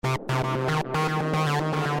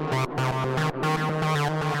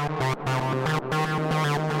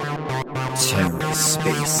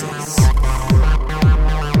TerraSpaces.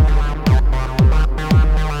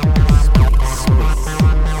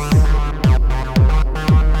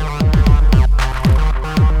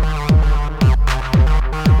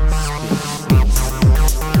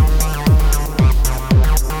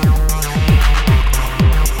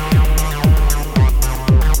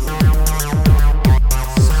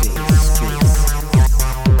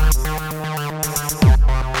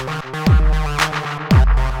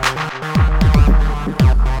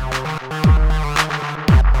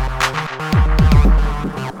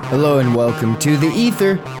 Hello and welcome to The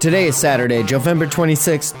Ether. Today is Saturday, November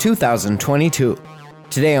 26, 2022.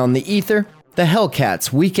 Today on The Ether, the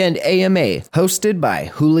Hellcats Weekend AMA, hosted by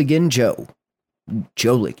Hooligan Joe.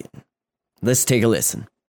 Joligan. Let's take a listen.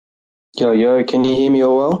 Yo, can you hear me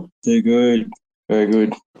all well? Very good. Very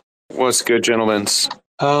good. What's good, gentlemen?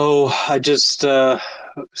 Oh, I just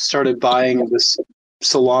started buying this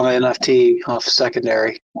Solana NFT off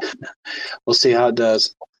secondary. We'll see how it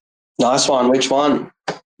does. Nice one. Which one?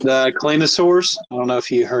 The Claynosaurs. I don't know if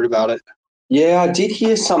you heard about it. Yeah, I did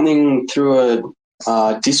hear something through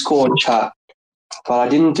a Discord chat, but I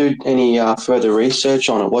didn't do any further research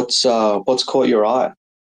on it. What's caught your eye?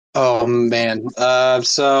 Oh man.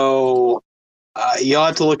 So you'll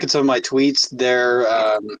have to look at some of my tweets.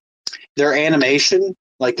 Their animation,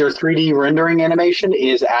 like their 3D rendering animation,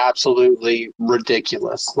 is absolutely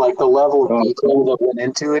ridiculous. Like the level of detail that went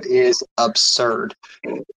into it is absurd.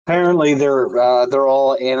 Apparently, they're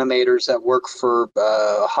all animators that work for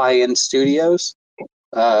high-end studios,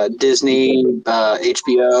 Disney,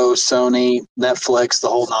 HBO, Sony, Netflix, the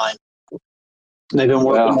whole nine. They've been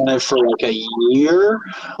working on it for like a year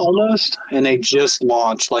almost, and they just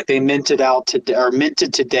launched. Like they minted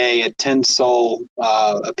today at 10 Sol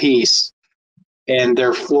a piece, and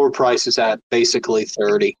their floor price is at basically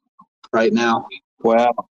 30 right now.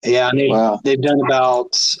 Wow. Yeah, and they've done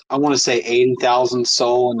about, I want to say 80,000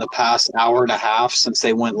 Sol in the past hour and a half since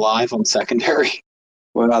they went live on secondary.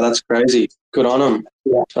 Wow, that's crazy. Good on them.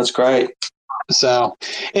 Yeah, that's great. So,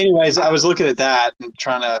 anyways, I was looking at that and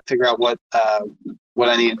trying to figure out what I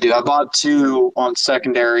need to do. I bought two on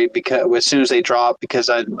secondary because as soon as they drop, because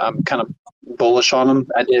I'm kind of bullish on them.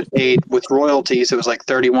 I did 8 with royalties. It was like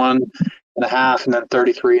 31 and a half, and then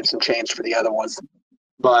 33 and some change for the other ones.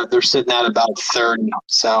 But they're sitting at about 30,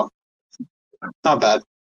 so not bad.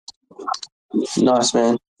 Nice,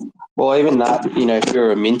 man. Well, even that, if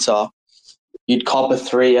you're a minter, you'd cop a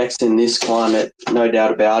 3x in this climate, no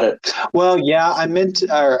doubt about it. Well, yeah,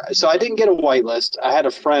 so I didn't get a whitelist. I had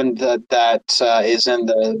a friend that is in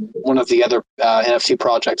one of the other NFT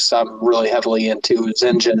projects I'm really heavily into, is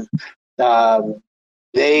Engine.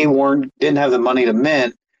 They didn't have the money to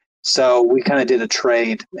mint, so we kind of did a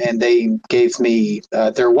trade, and they gave me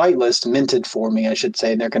their whitelist minted for me, I should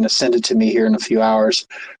say. They're going to send it to me here in a few hours,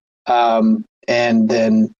 and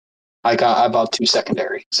then I bought 2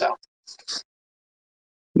 secondary. So.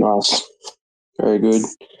 Nice. Very good.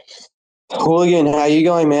 Hooligan, how you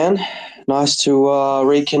going, man? Nice to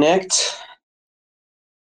reconnect.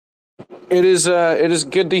 It is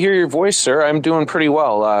good to hear your voice, sir. I'm doing pretty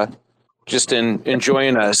well. Just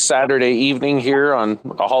enjoying a Saturday evening here on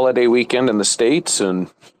a holiday weekend in the States, and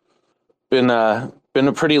been a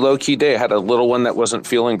pretty low-key day. I had a little one that wasn't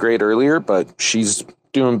feeling great earlier, but she's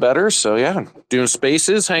doing better. So yeah, doing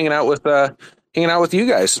spaces, hanging out with you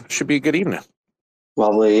guys. Should be a good evening.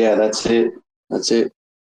 Lovely. Yeah, that's it.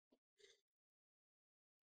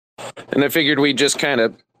 And I figured we'd just kind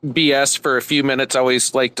of BS for a few minutes. I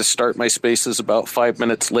always like to start my spaces about 5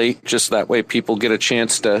 minutes late, just that way people get a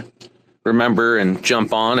chance to remember and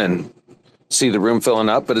jump on and see the room filling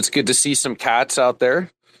up. But it's good to see some cats out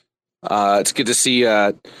there. It's good to see,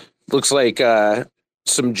 looks like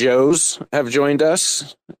some Joes have joined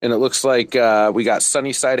us, and it looks like we got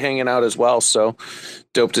Sunnyside hanging out as well. So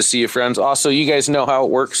dope to see you, friends. Also, you guys know how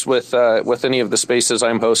it works with any of the spaces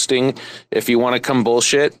I'm hosting. If you want to come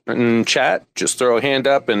bullshit and chat, just throw a hand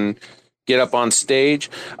up and get up on stage.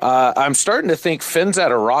 I'm starting to think Finn's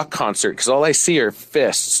at a rock concert because all I see are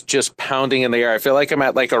fists just pounding in the air. I feel like I'm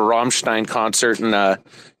at like a Rammstein concert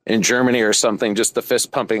in Germany or something. Just the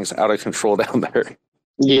fist pumping's out of control down there.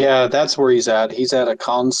 Yeah, that's where he's at. He's at a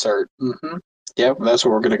concert. Mm-hmm. Yep, that's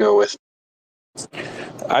what we're going to go with.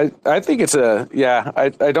 I think it's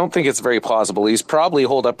I don't think it's very plausible. He's probably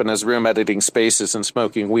holed up in his room editing spaces and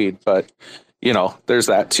smoking weed, but, there's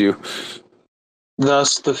that too.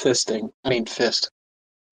 Thus the fisting. I mean, fist.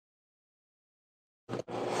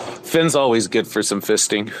 Finn's always good for some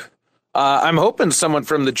fisting. I'm hoping someone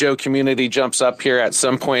from the Joe community jumps up here at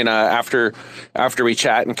some point after we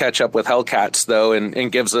chat and catch up with Hellcats, though,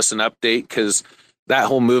 and gives us an update, because that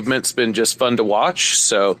whole movement's been just fun to watch.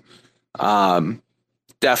 So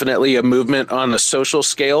definitely a movement on a social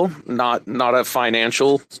scale, not a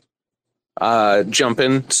financial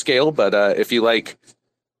jump-in scale. But if you like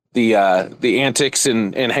the antics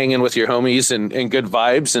and hanging with your homies and good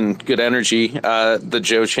vibes and good energy, the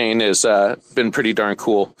Joe chain has been pretty darn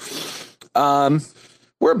cool.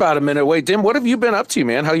 We're about a minute away. Dim, what have you been up to,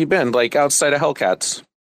 man? How you been, like, outside of Hellcats?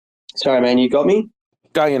 Sorry, man, you got me?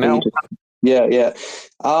 Got you now. Yeah.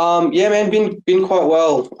 Yeah, man, been quite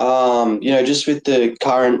well. Just with the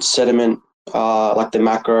current sentiment, like the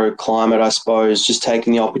macro climate, I suppose, just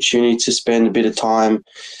taking the opportunity to spend a bit of time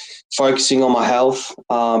focusing on my health,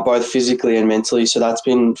 both physically and mentally. So that's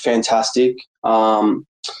been fantastic. Got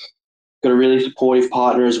a really supportive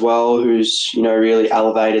partner as well, who's, really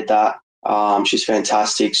elevated that. She's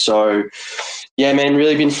fantastic. So, yeah, man,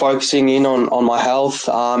 really been focusing in on my health.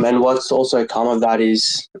 And what's also come of that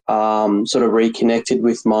is sort of reconnected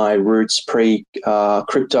with my roots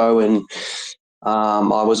pre-crypto, and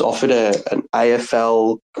I was offered an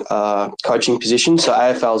AFL coaching position. So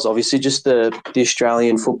AFL is obviously just the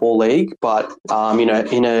Australian Football League, but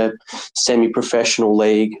in a semi-professional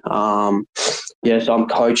league. So I'm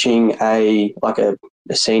coaching a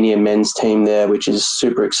senior men's team there, which is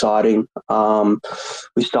super exciting.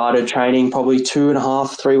 We started training probably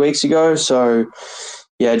 2.5-3 weeks ago. So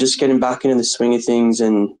yeah, just getting back into the swing of things,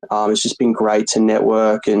 and it's just been great to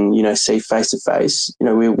network and see face to face.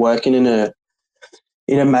 We're working in an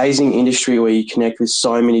amazing industry where you connect with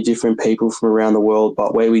so many different people from around the world,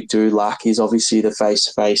 but where we do lack is obviously the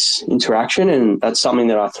face-to-face interaction, and that's something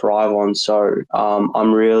that I thrive on. So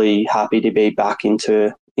I'm really happy to be back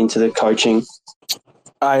into the coaching.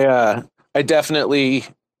 I definitely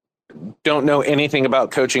don't know anything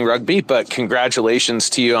about coaching rugby, but congratulations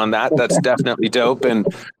to you on that. That's definitely dope. And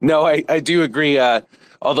no, I do agree.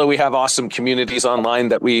 Although we have awesome communities online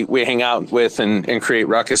that we hang out with and create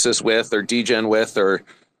ruckuses with, or degen with, or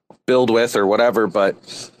build with, or whatever,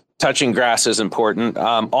 but touching grass is important.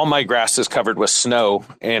 All my grass is covered with snow,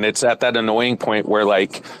 and it's at that annoying point where,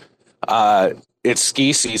 like, it's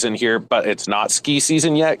ski season here, but it's not ski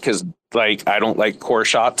season yet, because, like, I don't like core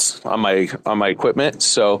shots on my equipment.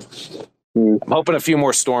 So I'm hoping a few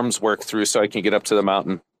more storms work through so I can get up to the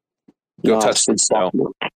mountain, touch some snow.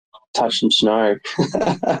 Touch some snow.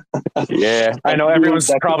 Yeah, I know everyone's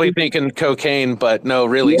probably thinking cocaine, but no,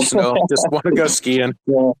 really, snow. Just want to go skiing.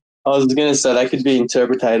 Yeah, I was going to say that could be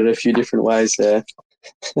interpreted a few different ways there.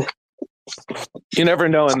 You never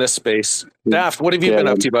know in this space. Daft, what have you been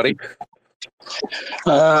up to, buddy?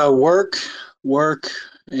 Work,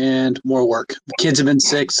 and more work. The kids have been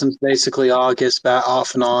sick since basically August,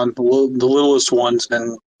 off and on. The littlest one's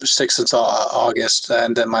been sick since August,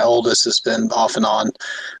 and then my oldest has been off and on.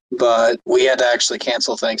 But we had to actually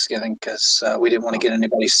cancel Thanksgiving because we didn't want to get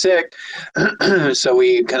anybody sick. So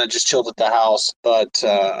we kind of just chilled at the house. But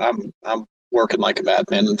I'm working like a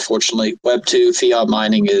madman, unfortunately. Web2 fiat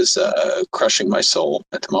mining is crushing my soul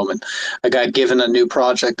at the moment. I got given a new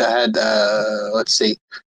project. I had,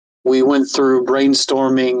 we went through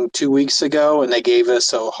brainstorming 2 weeks ago, and they gave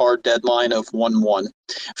us a hard deadline of 1/1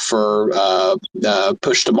 for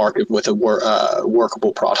push to market with a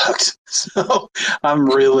workable product. So I'm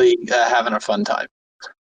really having a fun time.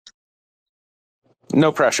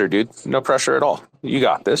 No pressure, dude. No pressure at all. You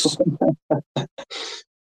got this.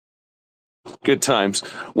 Good times.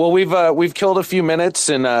 Well, we've killed a few minutes,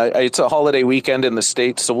 and it's a holiday weekend in the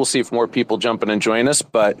States, so we'll see if more people jump in and join us.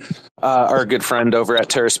 But our good friend over at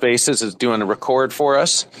Terra Spaces is doing a record for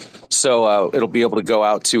us, so it'll be able to go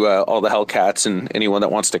out to all the Hellcats and anyone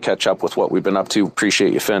that wants to catch up with what we've been up to.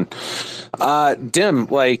 Appreciate you, Finn. Dim,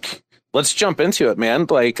 like, let's jump into it, man.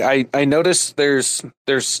 Like, I noticed there's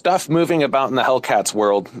stuff moving about in the Hellcats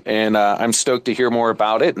world, and I'm stoked to hear more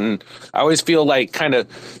about it. And I always feel like kind of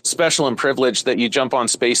special and privileged that you jump on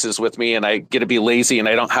Spaces with me, and I get to be lazy and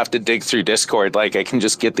I don't have to dig through Discord. Like, I can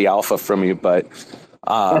just get the alpha from you. But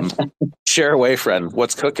share away, friend.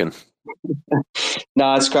 What's cooking?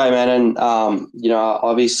 No, it's great, man. And, I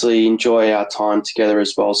obviously enjoy our time together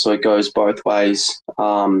as well. So it goes both ways.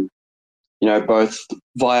 Both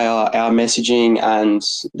via our messaging and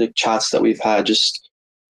the chats that we've had, just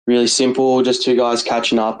really simple, just two guys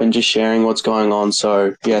catching up and just sharing what's going on.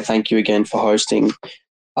 So, yeah, thank you again for hosting.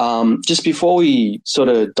 Just before we sort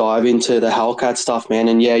of dive into the Hellcat stuff, man,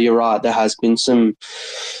 and yeah, you're right. There has been some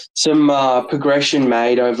progression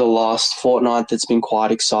made over the last fortnight that's been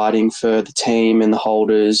quite exciting for the team and the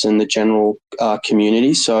holders and the general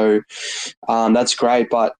community. So that's great.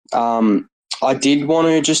 But I did want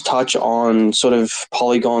to just touch on sort of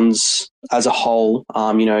polygons as a whole.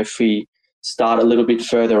 If we start a little bit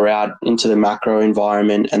further out into the macro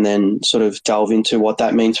environment and then sort of delve into what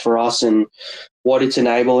that means for us and what it's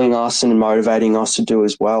enabling us and motivating us to do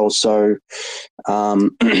as well. So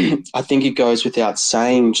I think it goes without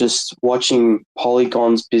saying, just watching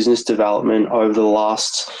Polygon's business development over the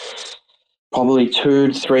last probably 2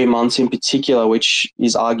 to 3 months in particular, which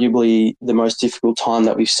is arguably the most difficult time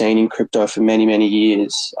that we've seen in crypto for many, many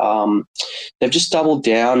years. They've just doubled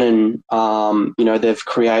down and, they've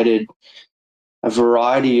created a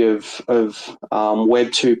variety of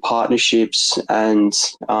Web2 partnerships and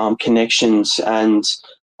connections. And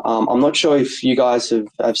I'm not sure if you guys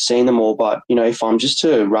have seen them all, but, if I'm just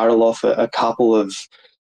to rattle off a couple of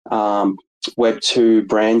Web2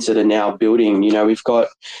 brands that are now building, we've got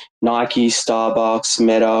Nike, Starbucks,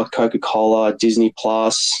 Meta, Coca-Cola, Disney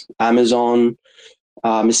Plus, Amazon,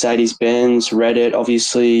 Mercedes-Benz, Reddit,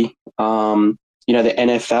 obviously, the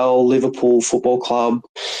NFL, Liverpool Football Club,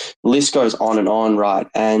 the list goes on and on, right?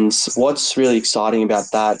 And what's really exciting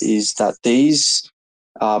about that is that these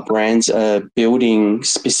brands are building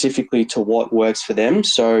specifically to what works for them.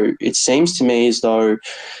 So it seems to me as though,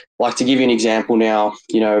 like, to give you an example now,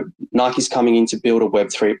 Nike's coming in to build a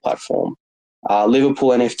Web3 platform.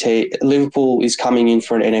 Liverpool is coming in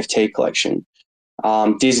for an NFT collection.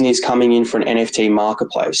 Disney's coming in for an NFT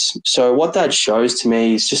marketplace. So what that shows to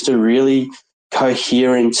me is just a really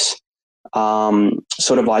coherent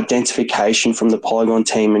sort of identification from the Polygon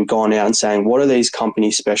team and gone out and saying, what do these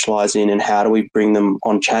companies specialize in and how do we bring them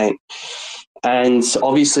on chain? And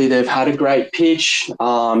obviously they've had a great pitch.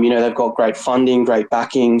 They've got great funding, great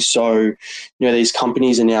backing. So, these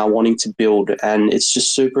companies are now wanting to build, and it's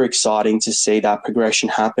just super exciting to see that progression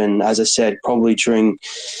happen. As I said, probably during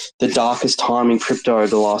the darkest time in crypto over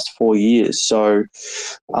the last 4 years. So,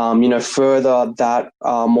 further that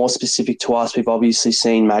more specific to us, we've obviously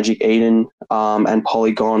seen Magic Eden and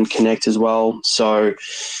Polygon connect as well. So,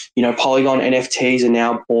 Polygon NFTs are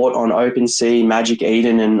now bought on OpenSea, Magic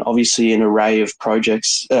Eden, and obviously an array of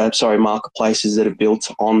marketplaces that are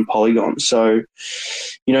built on Polygon. So,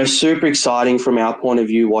 super exciting from our point of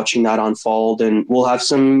view watching that unfold. And we'll have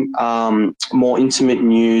some more intimate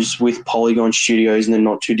news with Polygon Studios in the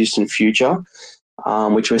not too distant future,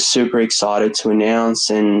 which we're super excited to announce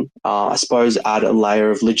and I suppose add a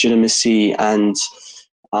layer of legitimacy and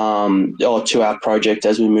to our project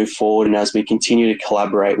as we move forward and as we continue to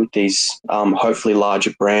collaborate with these hopefully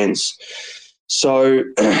larger brands. So,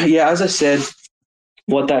 as I said,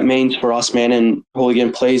 what that means for us, man, and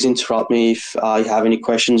Hooligan, please interrupt me if you have any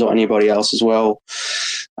questions or anybody else as well.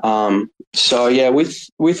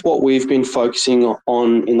 With what we've been focusing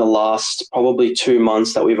on in the last probably 2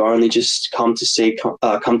 months that we've only just come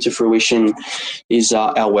to fruition is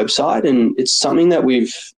our website, and it's something that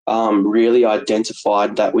we've really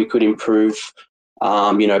identified that we could improve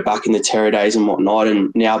back in the Terra days and whatnot,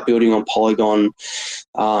 and now building on Polygon,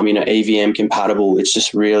 EVM compatible, it's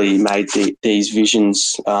just really made these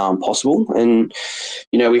visions possible. And,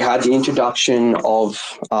 we had the introduction of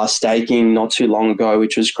staking not too long ago,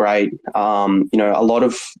 which was great. A lot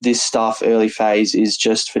of this stuff early phase is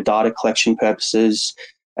just for data collection purposes,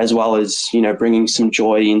 as well as, bringing some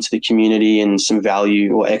joy into the community and some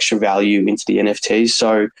value or extra value into the NFTs.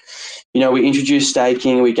 So, we introduced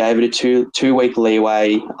staking. We gave it a two-week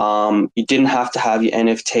leeway. You didn't have to have your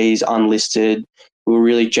NFTs unlisted. We were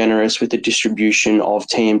really generous with the distribution of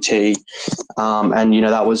TMT.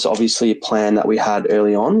 That was obviously a plan that we had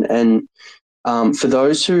early on. And for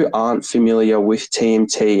those who aren't familiar with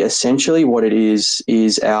TMT, essentially what it is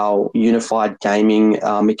our unified gaming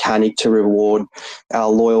mechanic to reward our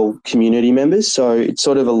loyal community members. So it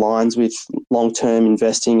sort of aligns with long-term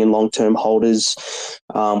investing and long-term holders,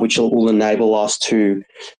 which will enable us to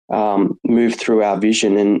move through our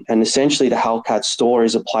vision. And essentially the Hellcats store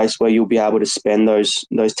is a place where you'll be able to spend those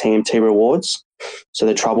TMT rewards, so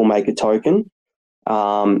the Troublemaker token.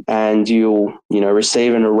 And you'll,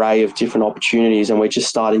 receive an array of different opportunities, and we're just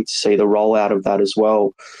starting to see the rollout of that as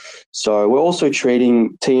well. So we're also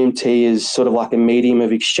treating TMT as sort of like a medium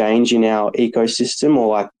of exchange in our ecosystem, or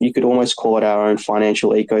like you could almost call it our own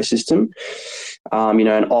financial ecosystem.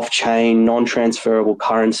 An off-chain, non-transferable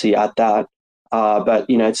currency at that. But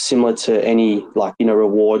it's similar to any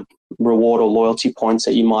reward or loyalty points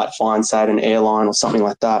that you might find, say, at an airline or something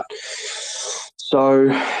like that.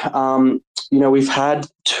 So, we've had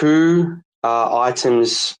two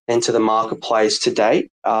items enter the marketplace to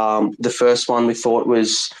date. The first one we thought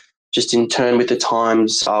was just in turn with the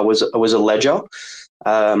times was a ledger.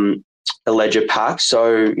 A ledger pack.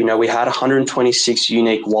 So, we had 126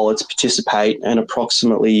 unique wallets participate, and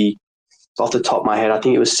approximately, off the top of my head, I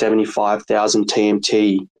think it was 75,000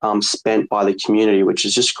 TMT spent by the community, which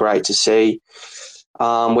is just great to see.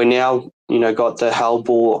 We're now, got the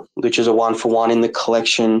Hellbull, which is a 1-for-1 in the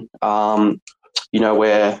collection,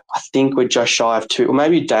 where I think we're just shy of 2 or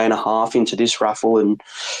maybe a day and a half into this raffle, and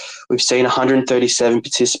we've seen 137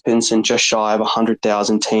 participants and just shy of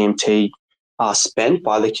 100,000 TMT spent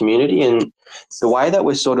by the community. And the way that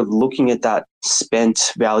we're sort of looking at that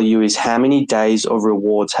spent value is how many days of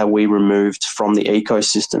rewards have we removed from the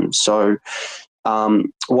ecosystem. So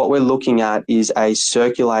what we're looking at is a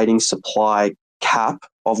circulating supply cap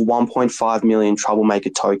of 1.5 million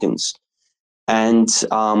troublemaker tokens. And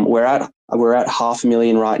we're at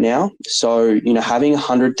 500,000 right now. So, having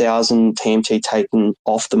 100,000 TMT taken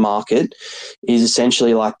off the market is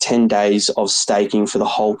essentially like 10 days of staking for the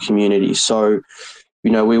whole community. So,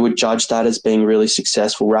 we would judge that as being a really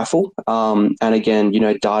successful raffle. And again,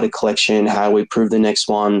 data collection, how we prove the next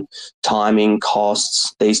one, timing,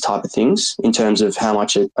 costs, these type of things in terms of how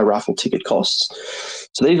much a raffle ticket costs.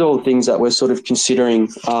 So these are all things that we're sort of considering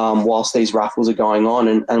whilst these raffles are going on.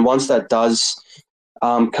 And once that does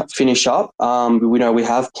finish up, we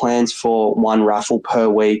have plans for one raffle per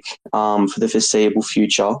week for the foreseeable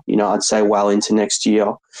future, I'd say well into next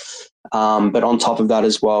year. But on top of that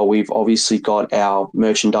as well, we've obviously got our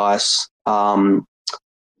merchandise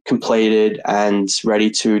completed and ready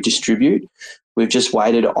to distribute. We've just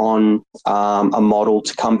waited on a model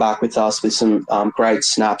to come back with us with some great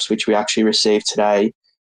snaps, which we actually received today,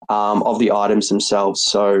 of the items themselves.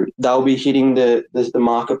 So they'll be hitting the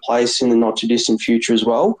marketplace in the not too distant future as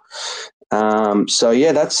well. So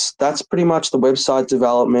yeah, that's pretty much the website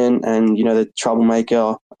development and, the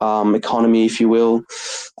troublemaker economy, if you will.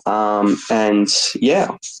 And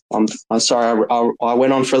yeah, I'm sorry, I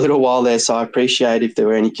went on for a little while there, so I appreciate if there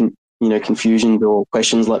were any confusions or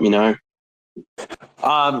questions, let me know.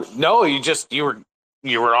 No, you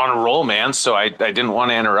were on a roll, man. So I didn't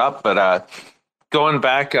want to interrupt, but going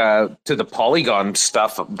back to the Polygon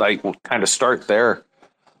stuff, like we'll kind of start there.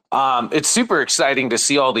 It's super exciting to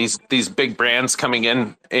see all these big brands coming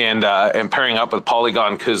in and pairing up with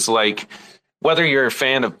Polygon, because like whether you're a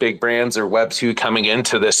fan of big brands or Web2 coming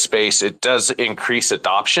into this space, it does increase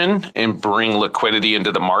adoption and bring liquidity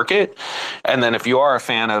into the market. And then if you are a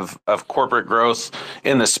fan of corporate growth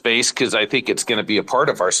in the space, because I think it's going to be a part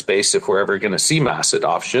of our space if we're ever going to see mass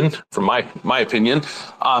adoption, from my opinion,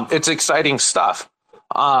 it's exciting stuff.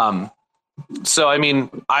 So, I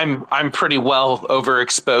mean, I'm pretty well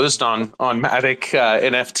overexposed on Matic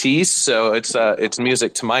NFTs, so it's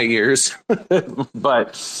music to my ears.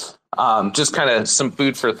 But just kind of some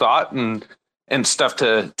food for thought and stuff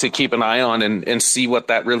to keep an eye on and see what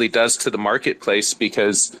that really does to the marketplace.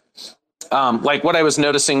 Because like what I was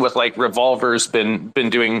noticing with like Revolver's been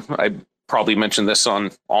doing, I probably mentioned this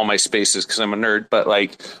on all my spaces because I'm a nerd, but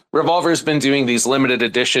like Revolver's been doing these limited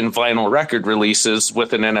edition vinyl record releases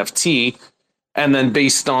with an NFT. And then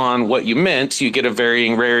based on what you mint, you get a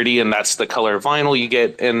varying rarity, and that's the color of vinyl you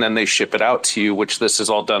get. And then they ship it out to you, which this is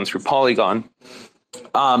all done through Polygon.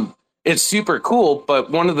 It's super cool. But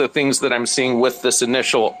one of the things that I'm seeing with this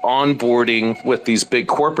initial onboarding with these big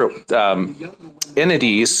corporate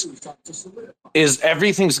entities is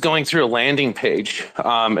everything's going through a landing page.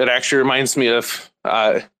 It actually reminds me of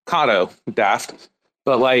Kato Daft,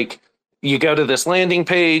 but like you go to this landing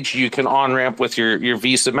page, you can on-ramp with your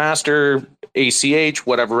Visa Master, ACH,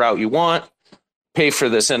 whatever route you want, pay for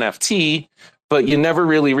this NFT, but you never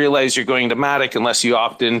really realize you're going to Matic unless you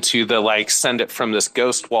opt into the like send it from this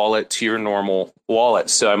ghost wallet to your normal wallet.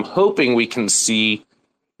 So I'm hoping we can see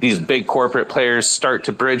these big corporate players start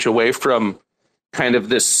to bridge away from kind of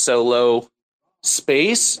this solo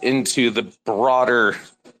space into the broader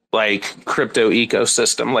like crypto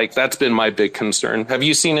ecosystem. Like that's been my big concern. Have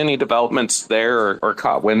you seen any developments there or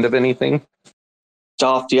caught wind of anything?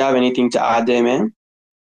 Dolph, do you have anything to add there, man?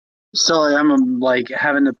 Sorry, I'm like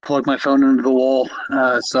having to plug my phone into the wall,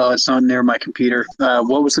 so it's not near my computer.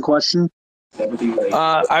 What was the question?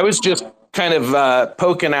 I was just kind of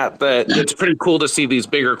poking at the. It's pretty cool to see these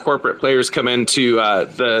bigger corporate players come into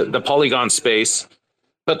the Polygon space,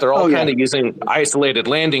 but they're all kind of using isolated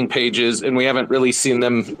landing pages, and we haven't really seen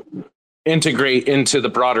them integrate into the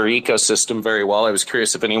broader ecosystem very well. I was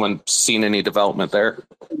curious if anyone's seen any development there.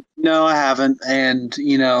 No, I haven't. And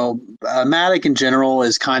Matic in general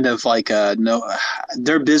is kind of like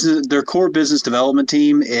their core business development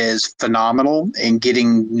team is phenomenal in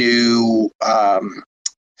getting new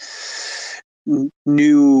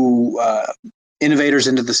innovators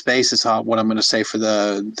into the space is what I'm going to say for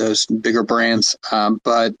those bigger brands.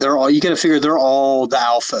 But you got to figure they're all the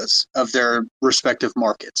alphas of their respective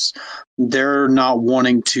markets. They're not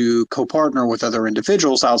wanting to co-partner with other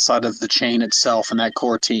individuals outside of the chain itself and that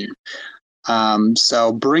core team.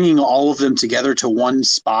 So bringing all of them together to one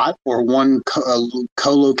spot or one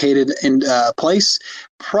co-located in place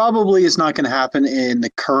probably is not going to happen in the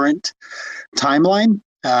current timeline.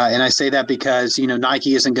 And I say that because,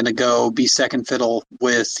 Nike isn't going to go be second fiddle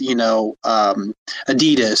with,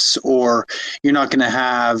 Adidas, or you're not going to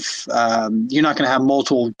have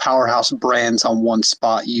multiple powerhouse brands on one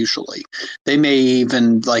spot. Usually they may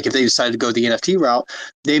even, like, if they decide to go the NFT route,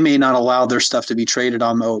 they may not allow their stuff to be traded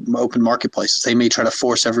on open marketplaces. They may try to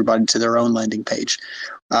force everybody to their own landing page.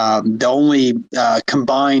 The only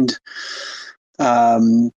combined,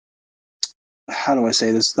 how do I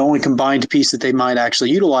say this? The only combined piece that they might actually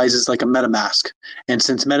utilize is like a MetaMask. And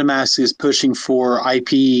since MetaMask is pushing for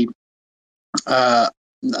IP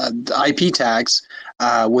tags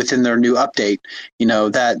within their new update,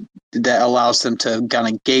 that allows them to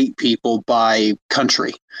kind of gate people by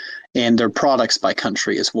country and their products by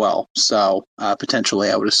country as well. So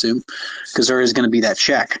potentially, I would assume, because there is going to be that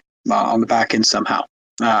check on the back end somehow.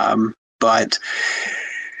 But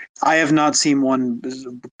I have not seen one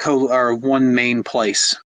main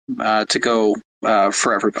place to go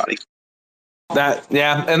for everybody. And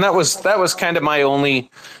that was kind of my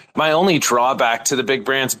only drawback to the big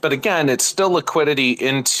brands. But again, it's still liquidity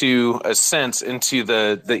into the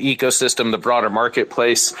ecosystem, the broader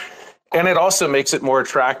marketplace, and it also makes it more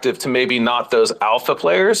attractive to maybe not those alpha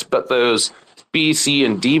players, but those B, C,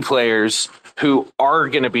 and D players who are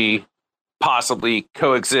going to be possibly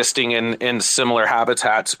coexisting in similar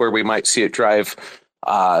habitats where we might see it drive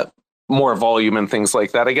more volume and things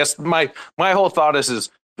like that. I guess my whole thought is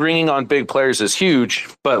bringing on big players is huge,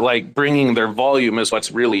 but like bringing their volume is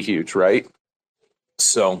what's really huge, right?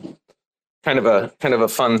 So kind of a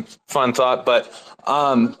fun thought, but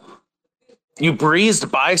you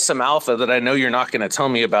breezed by some alpha that I know you're not going to tell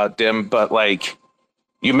me about, Dim, but like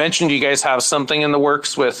you mentioned you guys have something in the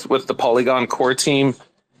works with the Polygon core team.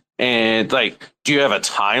 And like, do you have a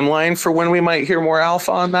timeline for when we might hear more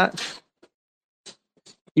alpha on that?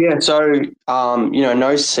 Yeah, so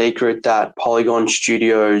no secret that Polygon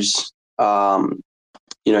Studios,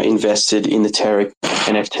 invested in the Terra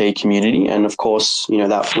NFT community, and of course,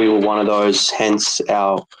 that we were one of those. Hence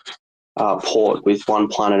our port with One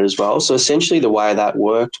Planet as well. So essentially, the way that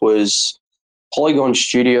worked was Polygon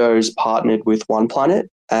Studios partnered with One Planet.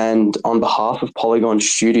 And on behalf of Polygon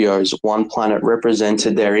Studios, One Planet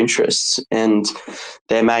represented their interests, and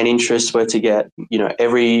their main interests were to get,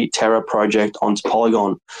 every Terra project onto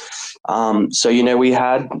Polygon. So, we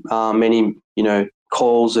had many,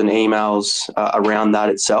 calls and emails around that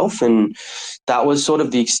itself, and that was sort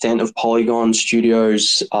of the extent of Polygon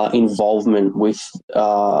Studios' involvement with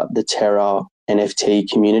the Terra NFT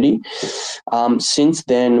community. Since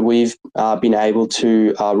then, we've been able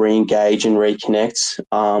to re-engage and reconnect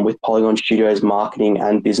with Polygon Studios' marketing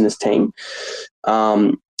and business team.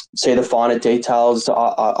 So the finer details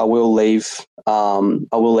I will leave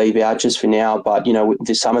out just for now. But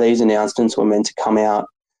some of these announcements were meant to come out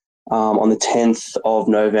on the 10th of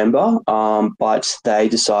November, but they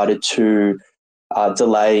decided to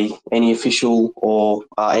delay any official or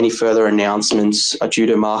any further announcements due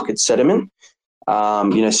to market sentiment.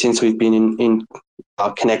 Since we've been in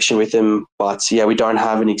connection with them, but yeah, we don't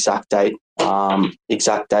have an exact date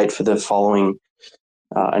for the following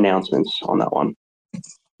announcements on that one.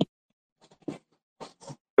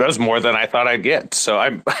 That was more than I thought I'd get, so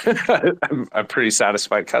I'm I'm a pretty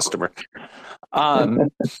satisfied customer. And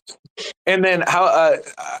then how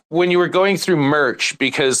when you were going through merch,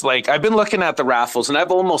 because like I've been looking at the raffles and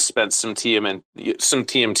I've almost spent some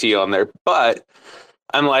TMT on there, but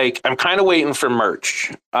I'm kind of waiting for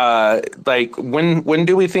merch. Like when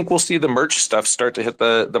do we think we'll see the merch stuff start to hit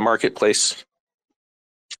the marketplace?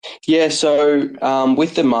 Yeah, so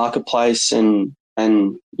with the marketplace and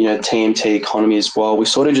TMT economy as well, we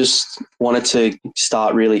sort of just wanted to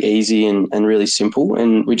start really easy and really simple,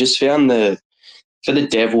 and we just found for the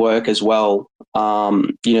dev work as well,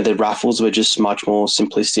 the raffles were just much more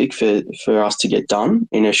simplistic for us to get done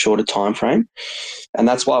in a shorter time frame. And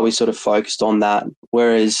that's why we sort of focused on that.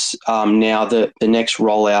 Whereas now the next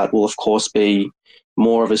rollout will, of course, be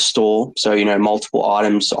more of a store. So, multiple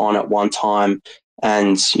items on at one time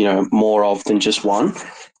and, more of than just one.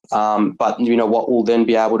 But, what we'll then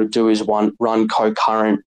be able to do is run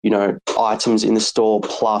concurrent, items in the store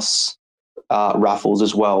plus raffles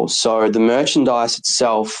as well. So the merchandise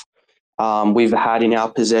itself, we've had in our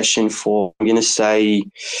possession for, I'm going to say,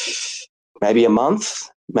 maybe a month,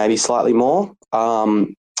 maybe slightly more.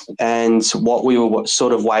 And what we were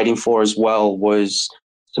sort of waiting for as well was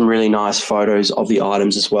some really nice photos of the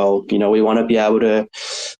items as well. We want to be able to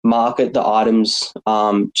market the items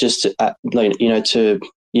market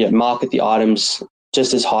the items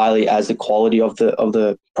just as highly as the quality of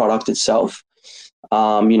the product itself.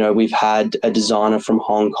 We've had a designer from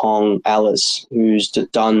Hong Kong, Alice, who's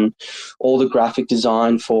done all the graphic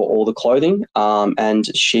design for all the clothing, and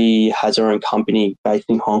she has her own company based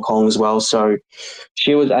in Hong Kong as well. So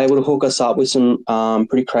she was able to hook us up with some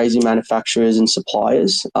pretty crazy manufacturers and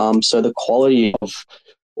suppliers. So the quality of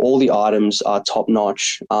all the items are top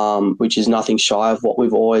notch, which is nothing shy of what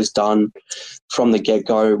we've always done from the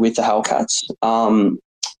get-go with the Hellcats.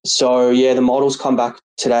 The models come back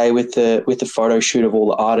today with the photo shoot of all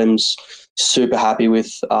the items. Super happy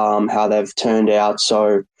with how they've turned out.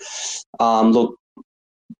 So, look,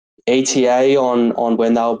 ETA on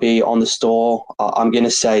when they'll be on the store, I'm going to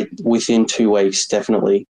say within 2 weeks,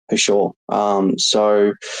 definitely, for sure.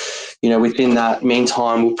 Within that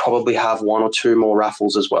meantime, we'll probably have 1 or 2 more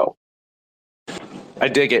raffles as well. I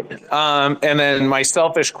dig it. And then my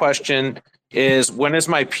selfish question is, when is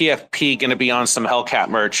my PFP going to be on some Hellcat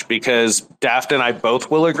merch? Because Daft and I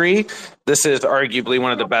both will agree this is arguably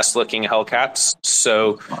one of the best looking Hellcats.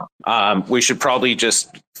 So we should probably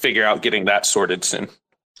just figure out getting that sorted soon.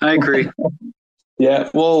 I agree. Yeah,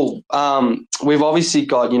 well, we've obviously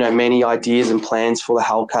got, many ideas and plans for the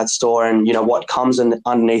Hellcat store, and, what comes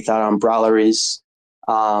underneath that umbrella is,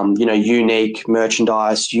 unique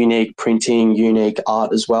merchandise, unique printing, unique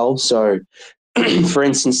art as well. So, for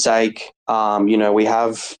instance sake, we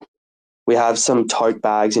have some tote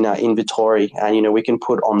bags in our inventory, and, we can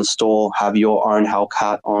put on the store, have your own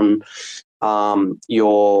Hellcat on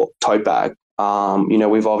your tote bag.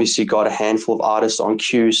 We've obviously got a handful of artists on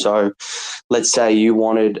queue. So let's say you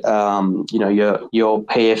wanted, your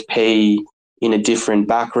PFP in a different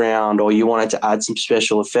background, or you wanted to add some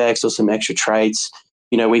special effects or some extra traits,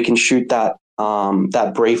 we can shoot that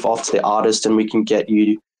brief off to the artist, and we can get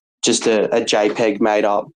you just a JPEG made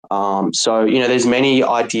up. There's many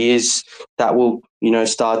ideas that will,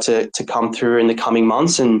 start to come through in the coming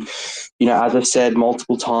months. And, as I've said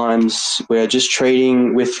multiple times, we're just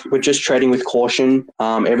treading with caution.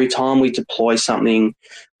 Every time we deploy something,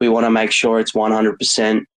 we want to make sure it's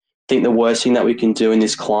 100%. I think the worst thing that we can do in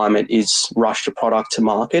this climate is rush the product to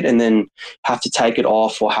market and then have to take it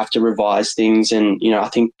off or have to revise things. And, I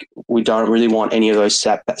think we don't really want any of those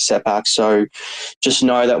setbacks. So just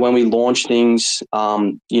know that when we launch things,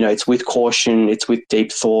 it's with caution, it's with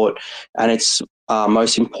deep thought, and it's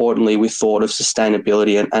most importantly with thought of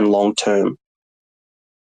sustainability and long term.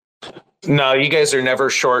 No, you guys are never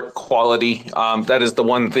short quality. That is the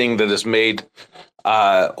one thing that has made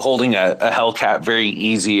holding a Hellcat very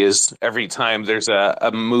easy. Is every time there's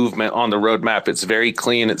a movement on the roadmap, it's very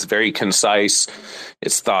clean, it's very concise,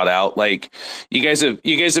 it's thought out. Like you guys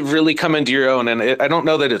have really come into your own, and I don't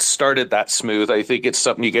know that it started that smooth. I think it's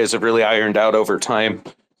something you guys have really ironed out over time,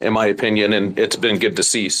 in my opinion, and it's been good to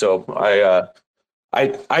see. So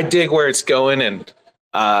I dig where it's going, and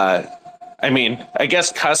I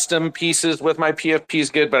guess custom pieces with my PFP is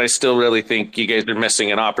good, but I still really think you guys are missing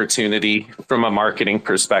an opportunity from a marketing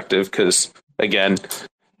perspective because, again,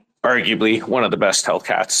 arguably one of the best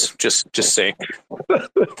Hellcats. Just saying.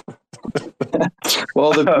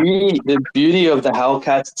 Well, the beauty of the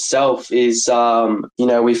Hellcats itself is,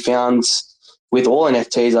 we found with all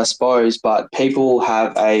NFTs, I suppose, but people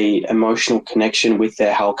have a emotional connection with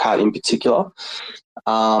their Hellcat in particular.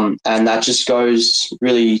 And that just goes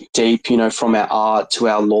really deep, from our art to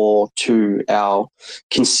our lore to our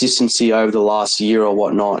consistency over the last year or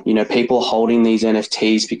whatnot. People are holding these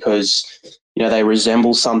NFTs because, they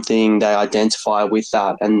resemble something, they identify with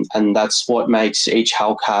that. And that's what makes each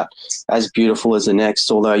Hellcat as beautiful as the next,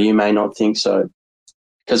 although you may not think so.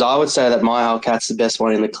 Because I would say that my Hellcat's the best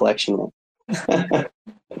one in the collection.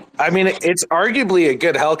 It's arguably a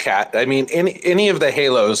good Hellcat. Any of the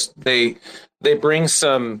Halos, they bring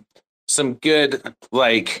some good,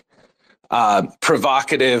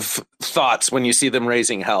 provocative thoughts when you see them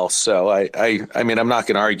raising hell. So I'm not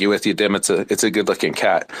going to argue with you, Dim. It's a good looking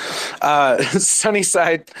cat.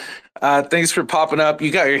 Sunnyside, thanks for popping up.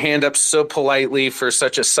 You got your hand up so politely for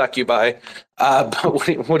such a succubi.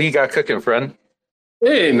 But what do you got cooking, friend?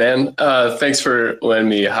 Hey, man. Thanks for letting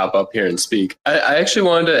me hop up here and speak. I actually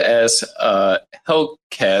wanted to ask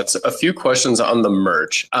Hellcats a few questions on the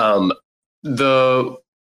merch. The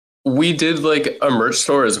We did like a merch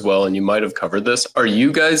store as well, and you might have covered this. Are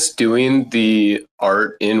you guys doing the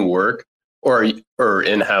art in work or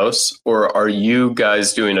in house, or are you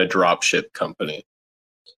guys doing a drop ship company?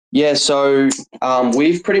 Yeah, so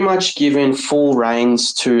we've pretty much given full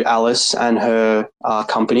reins to Alice and her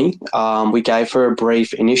company. We gave her a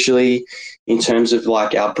brief initially in terms of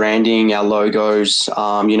like our branding, our logos.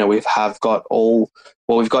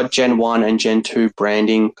 We've got Gen 1 and Gen 2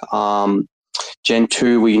 branding. Gen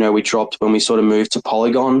 2, we dropped when we sort of moved to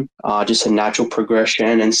Polygon, just a natural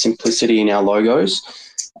progression and simplicity in our logos.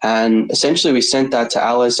 And essentially we sent that to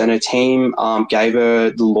Alice and her team, gave her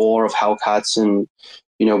the lore of Hellcats and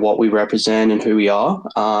what we represent and who we are.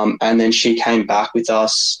 And then she came back with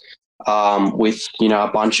us with,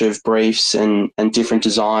 a bunch of briefs and different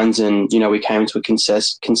designs. And, we came to a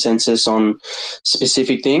consensus on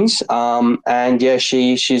specific things. And yeah,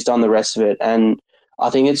 she's done the rest of it. And I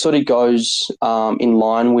think it sort of goes in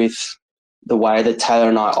line with the way that Taylor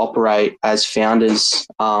and I operate as founders.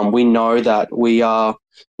 We know that we are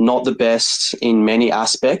not the best in many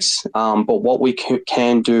aspects, but what we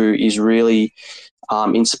can do is really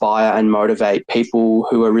inspire and motivate people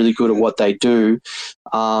who are really good at what they do.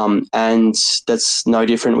 And that's no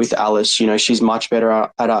different with Alice. She's much better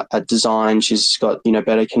at design. She's got,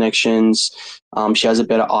 better connections. She has a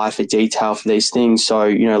better eye for detail for these things. So,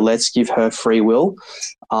 let's give her free will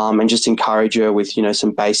and just encourage her with,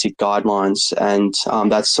 some basic guidelines. And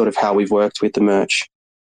that's sort of how we've worked with the merch.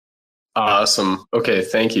 Awesome. Okay,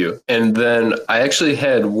 thank you. And then I actually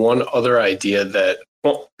had one other idea that,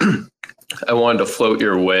 well, I wanted to float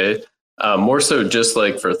your way, more so just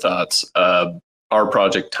like for thoughts. Our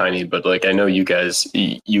project tiny, but like I know you guys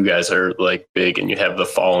are like big and you have the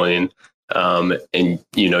following, and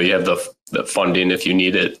you have the funding if you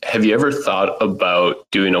need it. Have you ever thought about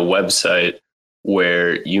doing a website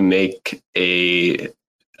where you make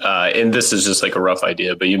and this is just like a rough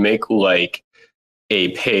idea, but you make like a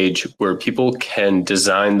page where people can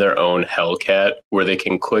design their own Hellcat, where they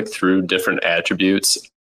can click through different attributes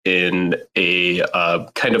in a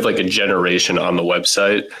kind of like a generation on the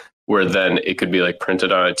website, where then it could be like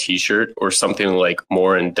printed on a t-shirt or something like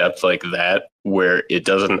more in depth like that, where it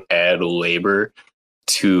doesn't add labor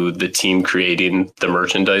to the team creating the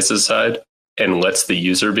merchandise side and lets the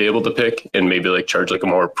user be able to pick and maybe like charge like a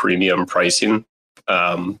more premium pricing,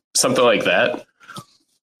 something like that.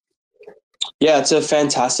 Yeah, it's a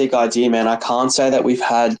fantastic idea, man. I can't say that we've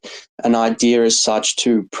had an idea as such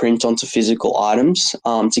to print onto physical items.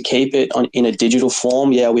 To keep it in a digital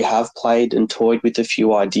form, yeah, we have played and toyed with a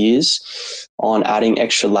few ideas on adding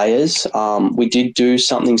extra layers. We did do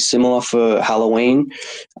something similar for Halloween.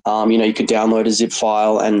 You could download a zip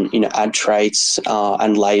file and, add traits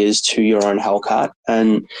and layers to your own Hellcat.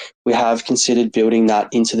 And we have considered building that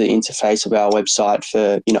into the interface of our website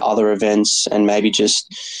for, other events and maybe just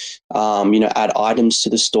add items to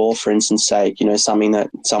the store, for instance, sake, something that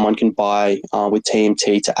someone can buy with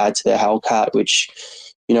TMT to add to their Hellcat, which,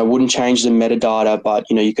 wouldn't change the metadata, but,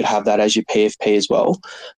 you could have that as your PFP as well.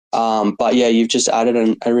 But yeah, you've just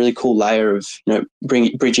added a really cool layer of,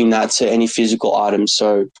 bridging that to any physical items.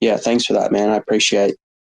 So yeah, thanks for that, man. I appreciate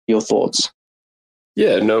your thoughts.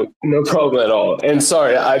 Yeah, no problem at all. And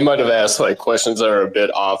sorry, I might have asked like questions that are a bit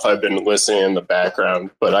off. I've been listening in the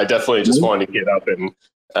background, but I definitely just wanted to get up and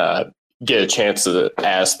get a chance to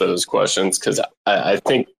ask those questions, because I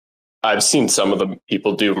think I've seen some of the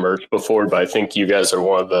people do merch before, but I think you guys are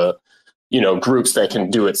one of the groups that can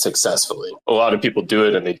do it successfully. A lot of people do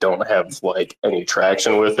it and they don't have like any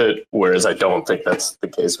traction with it, whereas I don't think that's the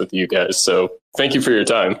case with you guys. So thank you for your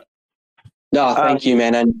time. No, thank you,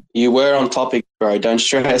 man. And you were on topic, bro. Don't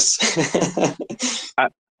stress.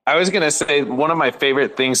 I was going to say one of my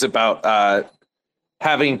favorite things about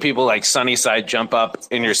having people like Sunnyside jump up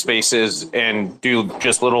in your spaces and do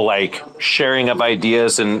just little like sharing of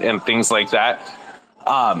ideas and things like that.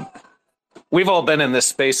 We've all been in this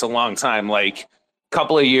space a long time, like a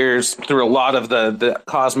couple of years through a lot of the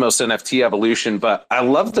Cosmos NFT evolution. But I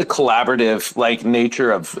love the collaborative like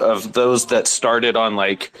nature of those that started on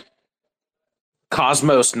like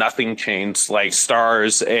Cosmos nothing chains like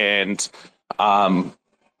Stars and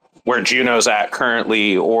where Juno's at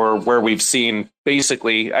currently, or where we've seen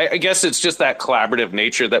basically, I guess it's just that collaborative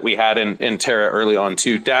nature that we had in Terra early on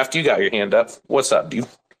too. Daft, you got your hand up. What's up, dude?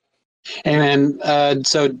 Hey, man.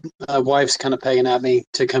 So wife's kind of pegging at me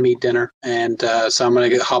to come eat dinner, and so I'm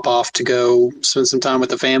going to hop off to go spend some time with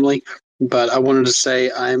the family. But I wanted to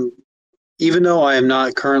say I'm even though I am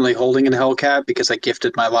not currently holding an Hellcat because I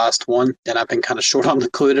gifted my last one, and I've been kind of short on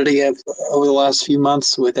liquidity over the last few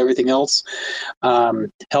months with everything else,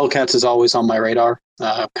 Hellcats is always on my radar,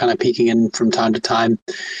 kind of peeking in from time to time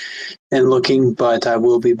and looking, but I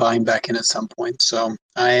will be buying back in at some point. So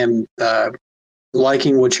I am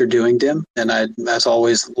liking what you're doing, Dim, and I, as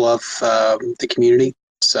always, love the community.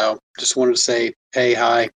 So just wanted to say, hey,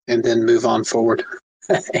 hi, and then move on forward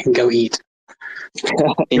and go eat.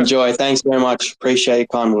 Enjoy. Thanks very much. Appreciate your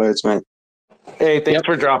kind words, mate. Hey, thanks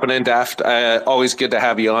for dropping in, Daft. Always good to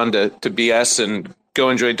have you on to BS and go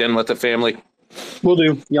enjoy dinner with the family. Will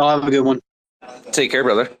do. Y'all have a good one. Take care,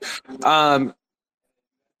 brother.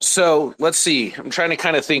 So let's see. I'm trying to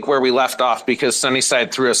kind of think where we left off because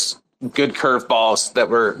Sunnyside threw us good curveballs that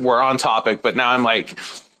were on topic, but now I'm like,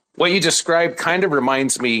 what you described kind of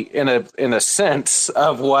reminds me in a sense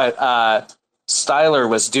of what Styler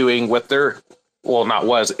was doing with their, well, not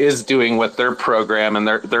was, is doing with their program and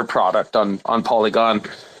their product on Polygon.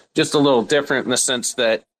 Just a little different in the sense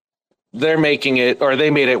that they're making it, or they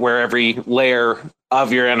made it where every layer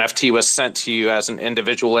of your NFT was sent to you as an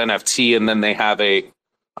individual NFT, and then they have a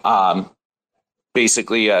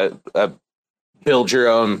basically a build your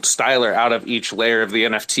own styler out of each layer of the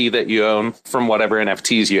NFT that you own from whatever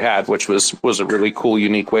NFTs you had, which was a really cool,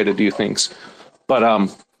 unique way to do things. But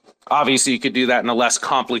obviously you could do that in a less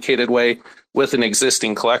complicated way with an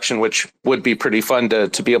existing collection, which would be pretty fun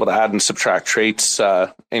to be able to add and subtract traits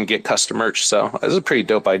and get custom merch. So that's a pretty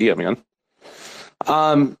dope idea, man.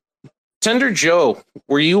 Tender Joe,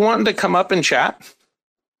 were you wanting to come up and chat?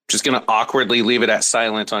 Just going to awkwardly leave it at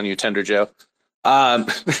silent on you, Tender Joe.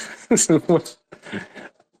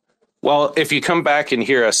 Well, if you come back and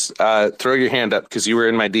hear us, throw your hand up because you were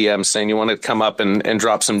in my DM saying you wanted to come up and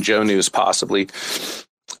drop some Joe news, possibly.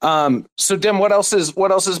 So, Dim, what else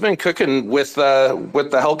has been cooking with the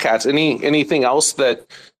Hellcats? Anything else that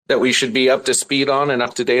we should be up to speed on and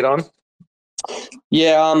up to date on?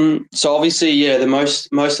 Yeah, so obviously, the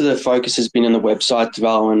most of the focus has been in the website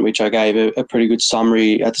development, which I gave a pretty good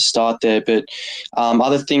summary at the start there. But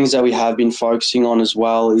other things that we have been focusing on as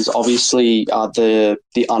well is obviously the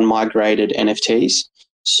unmigrated NFTs.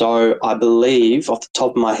 So I believe, off the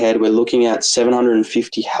top of my head, we're looking at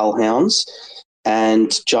 750 Hellhounds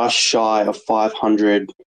and just shy of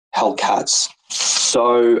 500 Hellcats.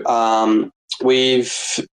 So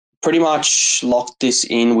we've pretty much locked this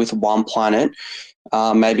in with One Planet.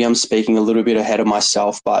 Maybe I'm speaking a little bit ahead of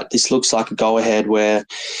myself, but this looks like a go-ahead where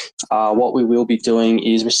what we will be doing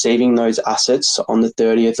is receiving those assets on the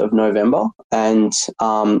 30th of November and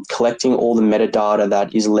collecting all the metadata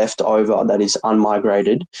that is left over, that is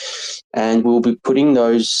unmigrated, and we'll be putting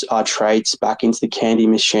those traits back into the candy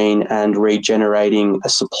machine and regenerating a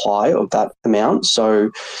supply of that amount.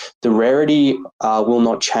 So the rarity will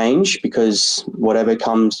not change because whatever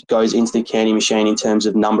goes into the candy machine in terms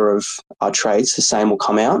of number of traits, the same will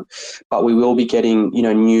come out, but we will be getting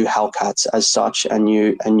new Hellcats as such and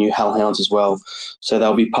new Hellhounds as well. So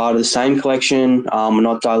they'll be part of the same collection. We're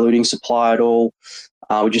not diluting supply at all.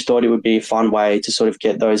 We just thought it would be a fun way to sort of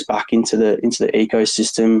get those back into the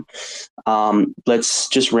ecosystem. Let's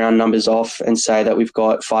just round numbers off and say that we've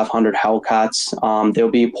got 500 Hellcats.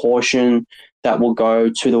 There'll be a portion that will go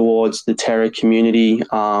towards the Terra community.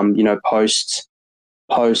 Post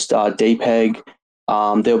DPEG.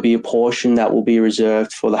 There'll be a portion that will be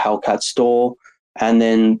reserved for the Hellcat store, and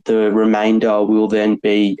then the remainder will then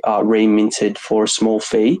be reminted for a small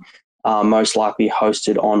fee, most likely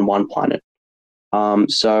hosted on One Planet.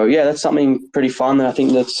 That's something pretty fun that I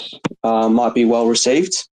think that's might be well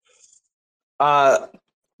received. I'm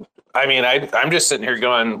just sitting here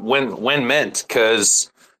going, when meant, because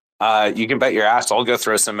you can bet your ass I'll go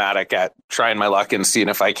throw some Matic at trying my luck and seeing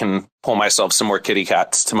if I can pull myself some more kitty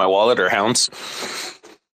cats to my wallet or hounds.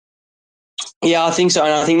 Yeah, I think so.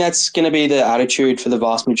 And I think that's going to be the attitude for the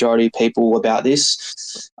vast majority of people about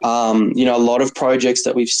this. A lot of projects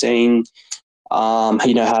that we've seen,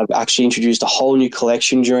 have actually introduced a whole new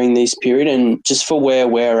collection during this period. And just for where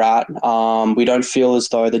we're at, we don't feel as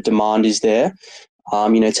though the demand is there.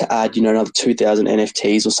 To add, another 2,000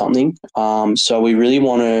 NFTs or something. So we really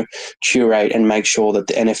want to curate and make sure that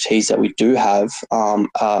the NFTs that we do have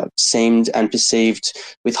are seemed and perceived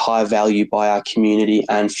with high value by our community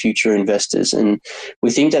and future investors. And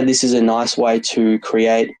we think that this is a nice way to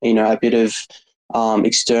create, a bit of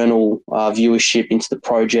external viewership into the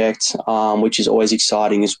project, which is always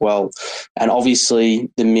exciting as well. And obviously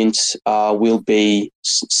the mint will be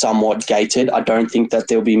somewhat gated. I don't think that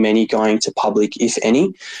there'll be many going to public, if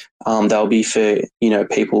any. They'll be for,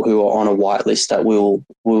 people who are on a whitelist that we'll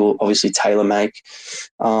obviously tailor make.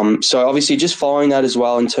 So obviously just following that as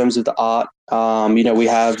well in terms of the art, we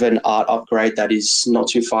have an art upgrade that is not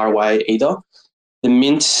too far away either. The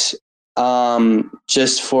mint,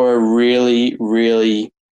 just for a really,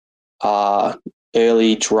 really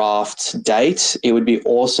early draft date, it would be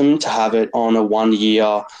awesome to have it on a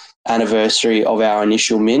 1-year anniversary of our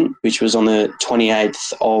initial mint, which was on the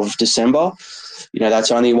 28th of December.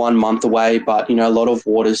 That's only 1 month away, but, a lot of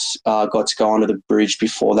water's got to go under the bridge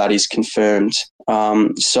before that is confirmed.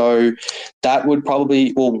 So that would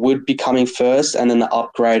be coming first. And then the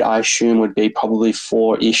upgrade, I assume, would be probably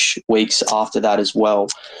 4-ish weeks after that as well.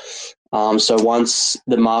 So once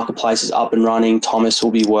the marketplace is up and running, Thomas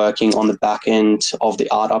will be working on the back end of the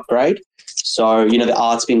art upgrade. So, the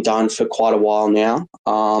art's been done for quite a while now.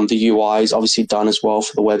 The UI is obviously done as well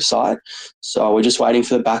for the website. So we're just waiting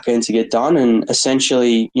for the back end to get done. And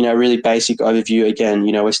essentially, really basic overview. Again,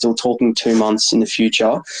 we're still talking 2 months in the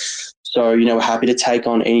future. So, we're happy to take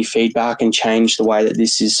on any feedback and change the way that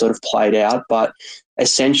this is sort of played out. But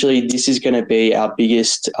essentially, this is going to be our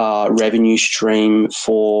biggest revenue stream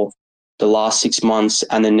for the last 6 months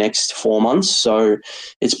and the next 4 months. So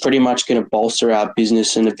it's pretty much going to bolster our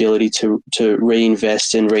business and ability to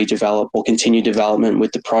reinvest and redevelop or continue development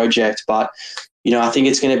with the project. But, I think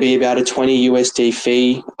it's going to be about a $20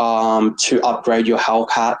 fee to upgrade your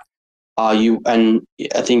Hellcat. And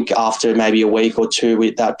I think after maybe a week or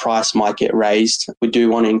two, that price might get raised. We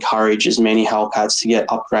do want to encourage as many Hellcats to get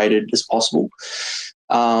upgraded as possible.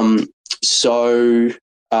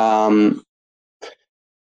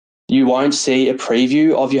 You won't see a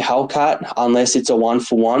preview of your Hellcat unless it's a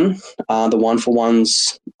 1-for-1. The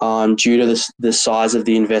 1-for-ones, due to the size of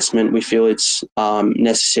the investment, we feel it's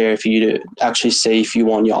necessary for you to actually see if you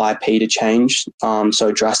want your IP to change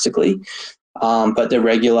so drastically. But the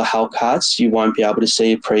regular Hellcats, you won't be able to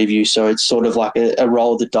see a preview. So it's sort of like a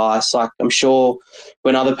roll of the dice. Like I'm sure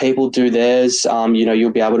when other people do theirs, you'll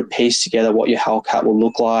be able to piece together what your Hellcat will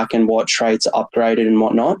look like and what traits are upgraded and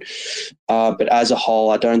whatnot. But as a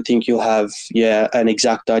whole, I don't think you'll have, an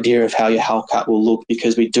exact idea of how your Hellcat will look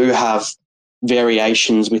because we do have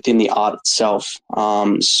variations within the art itself.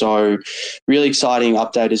 So really exciting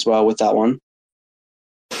update as well with that one.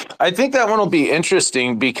 I think that one will be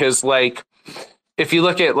interesting because, if you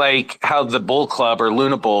look at how the Bull Club or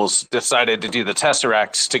Luna Bulls decided to do the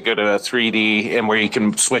Tesseracts to go to a 3D and where you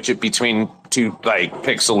can switch it between two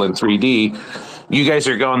pixel and 3D, you guys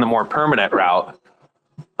are going the more permanent route.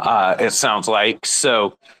 It sounds like.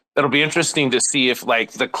 So it'll be interesting to see if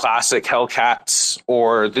the classic Hellcats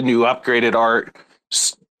or the new upgraded art,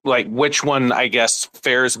 which one I guess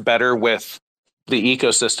fares better with the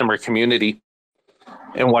ecosystem or community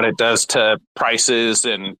and what it does to prices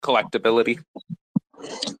and collectability.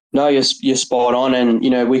 No, you're spot on. And,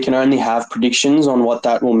 we can only have predictions on what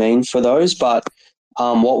that will mean for those. But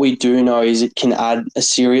what we do know is it can add a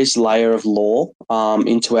serious layer of lore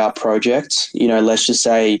into our project. Let's just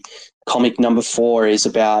say comic number 4 is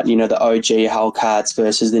about, the OG Hellcats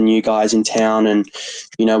versus the new guys in town. And,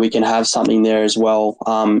 we can have something there as well.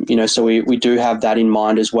 So we do have that in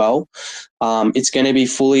mind as well. It's going to be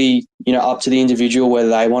fully, up to the individual whether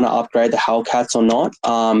they want to upgrade the Hellcats or not.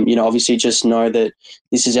 Obviously just know that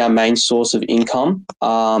this is our main source of income.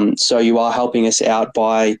 So you are helping us out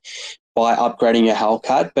by upgrading your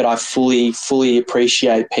Hellcat, but I fully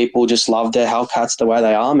appreciate people just love their Hellcats the way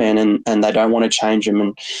they are, man, and they don't want to change them,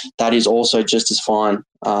 and that is also just as fine.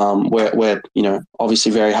 We're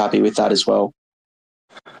obviously very happy with that as well.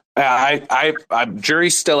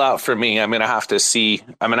 Jury's still out for me. I'm gonna have to see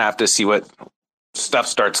what stuff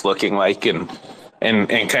starts looking like and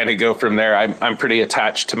kind of go from there. I'm pretty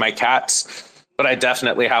attached to my cats, but I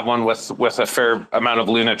definitely have one with a fair amount of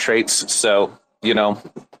Luna traits. So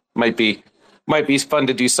might be fun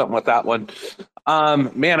to do something with that one.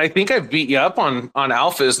 Man, I think I've beat you up on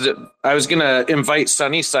alphas. That I was gonna invite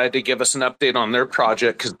Sunnyside to give us an update on their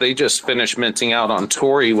project because they just finished minting out on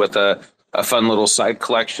Tori with a fun little side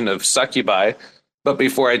collection of succubi. But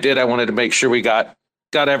before I did, I wanted to make sure we got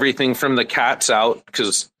everything from the cats out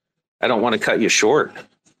because I don't want to cut you short.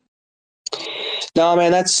 No,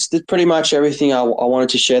 man, that's pretty much everything I wanted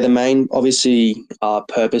to share. The main, obviously,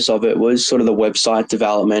 purpose of it was sort of the website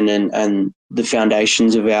development and the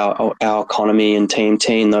foundations of our economy and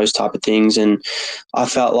team, those type of things. And I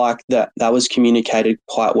felt like that was communicated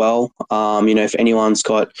quite well. If anyone's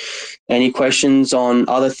got any questions on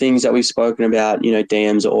other things that we've spoken about,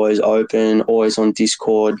 DMs are always open, always on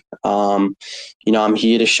Discord. I'm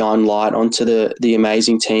here to shine light onto the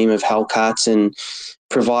amazing team of Hellcats and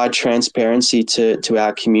provide transparency to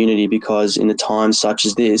our community, because in a time such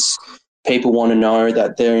as this, people want to know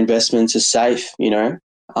that their investments are safe,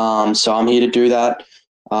 So I'm here to do that.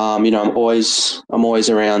 I'm always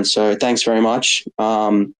around. So thanks very much.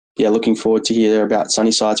 Looking forward to hear about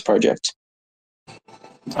Sunnyside's project.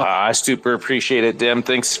 I super appreciate it, Dim.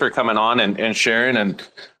 Thanks for coming on and sharing. And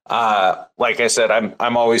like I said,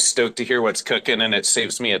 I'm always stoked to hear what's cooking, and it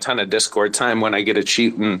saves me a ton of Discord time when I get to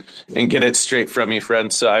cheat and get it straight from you,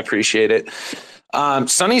 friend. So I appreciate it.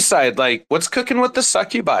 Sunnyside, like, what's cooking with the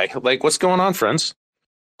succubi? Like, what's going on, friends?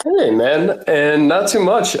 Hey, man, and not too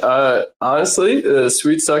much. Honestly, the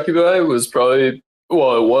Sweet Succubi was it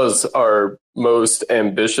was our most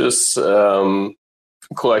ambitious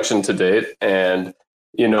collection to date, and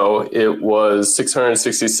it was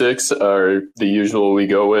 666, or the usual we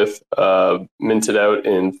go with, minted out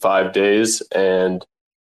in 5 days, and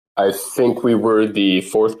I think we were the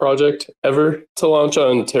 4th project ever to launch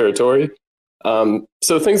on Territory.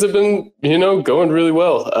 So things have been, going really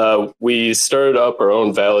well. We started up our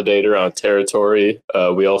own validator on Territory.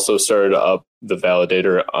 We also started up the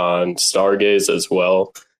validator on Stargaze as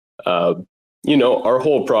well. Our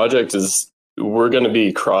whole project we're going to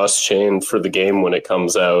be cross-chain for the game when it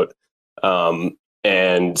comes out.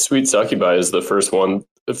 And Sweet Succubi is the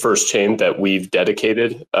first chain that we've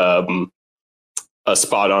dedicated a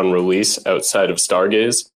spot on release outside of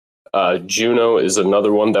Stargaze. Juno is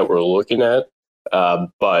another one that we're looking at,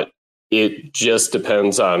 but it just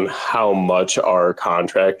depends on how much our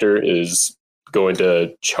contractor is going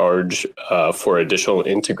to charge for additional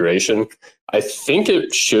integration. I think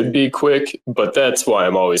it should be quick, but that's why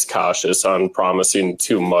I'm always cautious on promising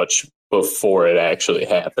too much before it actually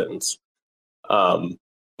happens.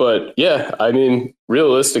 But yeah, I mean,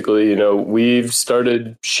 realistically, we've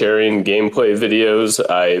started sharing gameplay videos.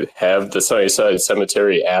 I have the Sunnyside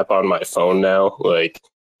Cemetery app on my phone now. Like,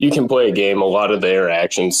 you can play a game. A lot of the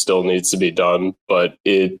interaction still needs to be done, but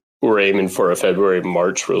we're aiming for a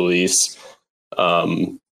February-March release.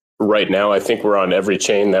 Right now, I think we're on every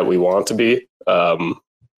chain that we want to be.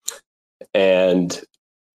 And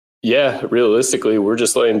yeah, realistically, we're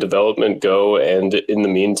just letting development go. And in the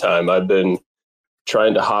meantime, I've been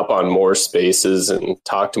trying to hop on more spaces and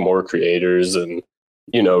talk to more creators and,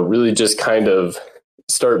 really just kind of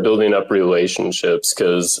start building up relationships,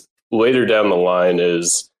 because later down the line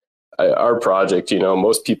is our project.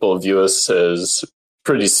 Most people view us as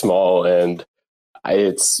pretty small, and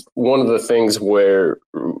it's one of the things where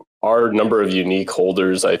our number of unique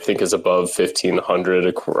holders, I think, is above 1,500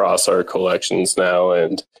 across our collections now.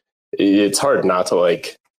 And it's hard not to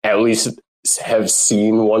at least have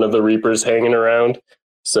seen one of the Reapers hanging around.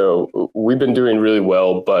 So we've been doing really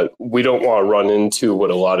well, but we don't want to run into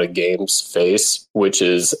what a lot of games face, which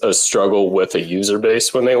is a struggle with a user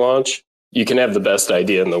base when they launch. You can have the best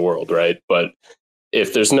idea in the world, right? But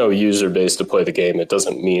if there's no user base to play the game, it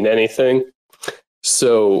doesn't mean anything.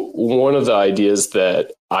 So one of the ideas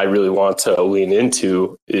that I really want to lean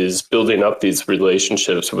into is building up these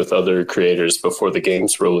relationships with other creators before the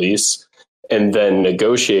game's release, and then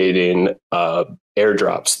negotiating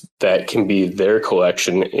airdrops that can be their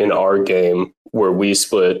collection in our game, where we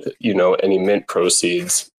split, any mint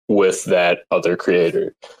proceeds with that other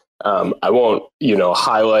creator. I won't,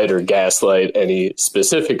 highlight or gaslight any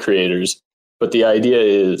specific creators, but the idea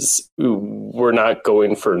is we're not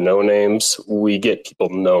going for no names. We get people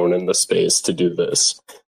known in the space to do this.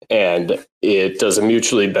 And it does a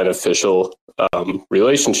mutually beneficial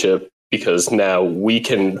relationship, because now we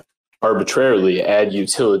can arbitrarily add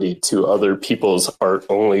utility to other people's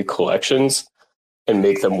art-only collections and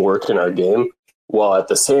make them work in our game, while at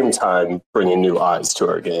the same time bringing new eyes to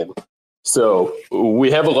our game. So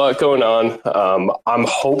we have a lot going on. I'm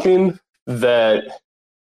hoping that,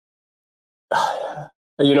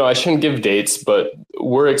 I shouldn't give dates, but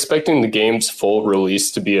we're expecting the game's full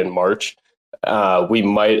release to be in March. We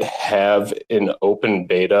might have an open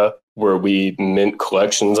beta where we mint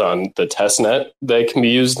collections on the testnet that can be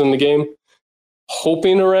used in the game.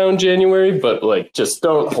 Hoping around January, but just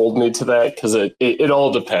don't hold me to that, because it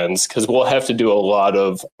all depends, because we'll have to do a lot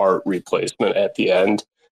of art replacement at the end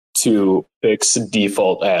to fix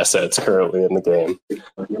default assets currently in the game.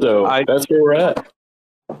 So that's where we're at.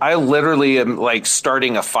 I literally am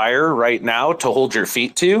starting a fire right now to hold your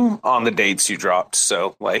feet to on the dates you dropped.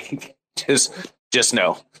 So just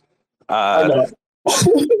know. I know.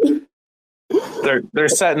 They're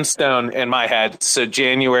set in stone in my head. So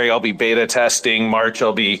January I'll be beta testing. March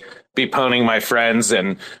I'll be pwning my friends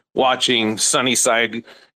and watching Sunnyside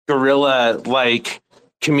guerrilla like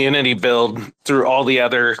community build through all the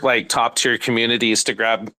other like top tier communities to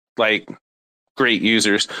grab like great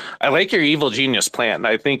users. I like your evil genius plan.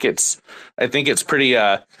 I think it's pretty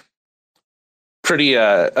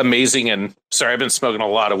amazing. And sorry, I've been smoking a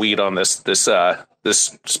lot of weed on this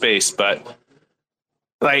space, but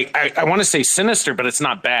like I want to say sinister, but it's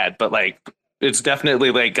not bad. But like it's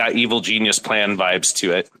definitely like got evil genius plan vibes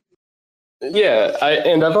to it. Yeah,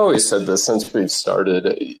 I've always said this since we've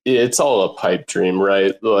started. It's all a pipe dream,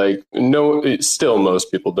 right? Like, no, still most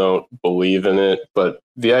people don't believe in it, but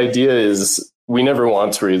the idea is we never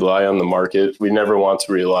want to rely on the market. We never want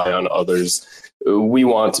to rely on others. We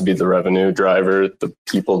want to be the revenue driver, the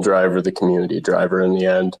people driver, the community driver in the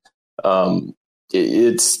end.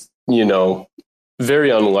 It's, very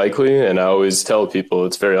unlikely, and I always tell people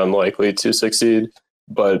it's very unlikely to succeed.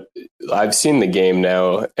 But I've seen the game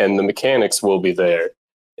now, and the mechanics will be there.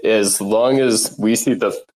 As long as we see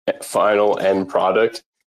the final end product,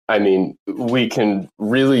 I mean, we can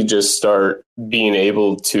really just start being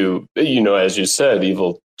able to, as you said,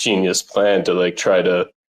 evil genius plan to like try to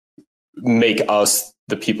make us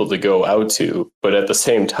the people to go out to. But at the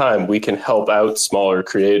same time, we can help out smaller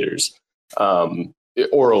creators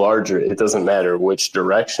or larger. It doesn't matter which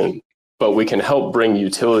direction, but we can help bring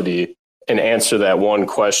utility and answer that one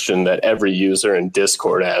question that every user in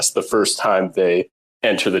Discord asks the first time they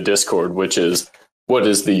enter the Discord, which is, what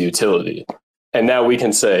is the utility? And now we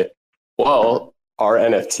can say, well, our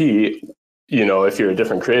NFT, if you're a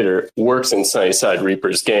different creator, works in Sunnyside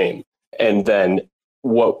Reaper's game. And then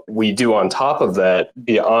what we do on top of that,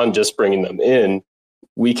 beyond just bringing them in,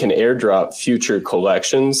 we can airdrop future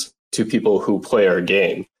collections to people who play our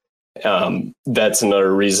game. That's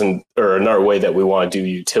another reason or another way that we want to do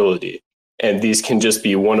utility. And these can just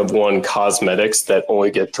be one-of-one cosmetics that only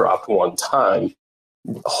get dropped one time.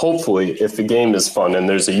 Hopefully, if the game is fun and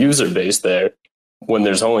there's a user base there, when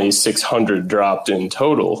there's only 600 dropped in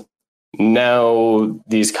total, now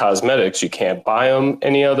these cosmetics, you can't buy them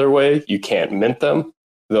any other way. You can't mint them.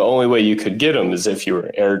 The only way you could get them is if you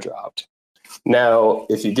were airdropped. Now,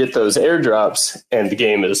 if you get those airdrops and the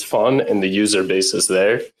game is fun and the user base is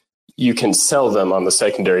there, you can sell them on the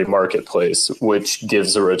secondary marketplace, which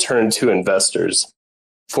gives a return to investors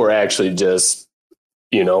for actually just,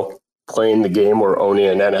 playing the game or owning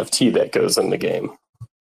an NFT that goes in the game.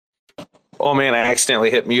 Oh man, I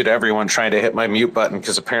accidentally hit mute everyone trying to hit my mute button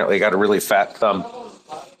because apparently I got a really fat thumb.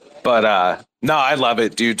 But no, I love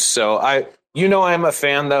it, dude. So I'm a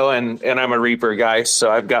fan though, and I'm a Reaper guy.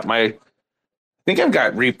 So I've got I think I've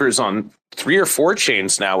got Reapers on 3 or 4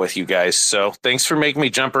 chains now with you guys. So thanks for making me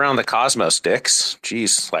jump around the Cosmos dicks.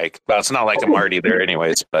 Jeez, it's not like I'm already there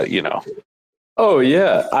anyways, but Oh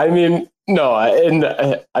yeah. I mean, no, I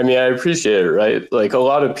appreciate it, right? Like a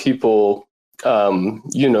lot of people,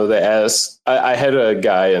 they ask, I had a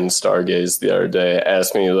guy in Stargaze the other day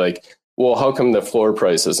ask me like, well, how come the floor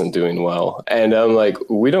price isn't doing well? And I'm like,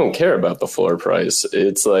 we don't care about the floor price.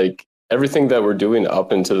 It's like everything that we're doing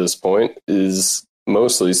up until this point is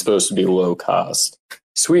mostly supposed to be low cost.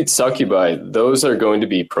 Sweet Succubi, those are going to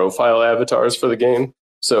be profile avatars for the game.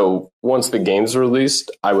 So once the game's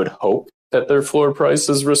released, I would hope that their floor price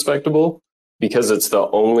is respectable because it's the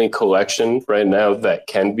only collection right now that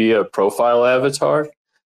can be a profile avatar.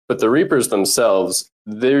 But the Reapers themselves,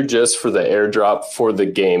 they're just for the airdrop for the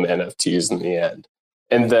game NFTs in the end.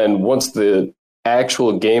 And then once the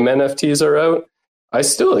actual game NFTs are out, I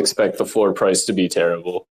still expect the floor price to be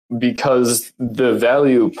terrible because the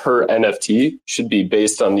value per NFT should be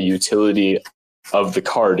based on the utility of the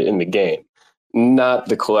card in the game, not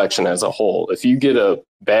the collection as a whole. If you get a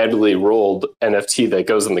badly rolled NFT that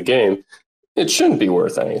goes in the game, it shouldn't be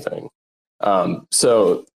worth anything.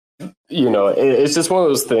 So, it's just one of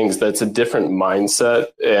those things that's a different mindset.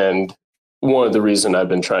 And one of the reasons I've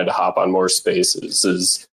been trying to hop on more spaces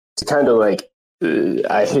is to kind of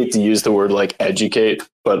I hate to use the word educate,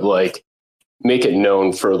 but make it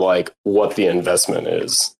known for what the investment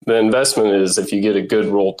is. The investment is if you get a good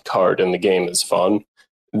rolled card and the game is fun,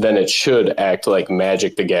 then it should act like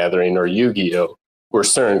Magic the Gathering or Yu-Gi-Oh, where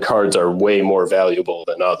certain cards are way more valuable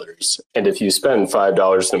than others. And if you spend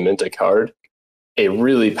 $5 to mint a card, a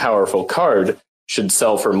really powerful card should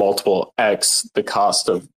sell for multiple X the cost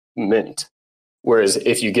of mint. Whereas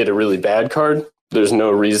if you get a really bad card, there's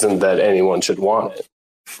no reason that anyone should want it.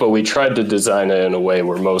 But we tried to design it in a way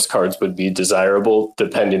where most cards would be desirable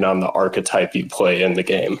depending on the archetype you play in the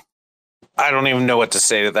game. I don't even know what to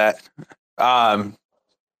say to that.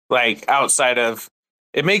 Like outside of,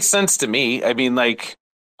 it makes sense to me. I mean, like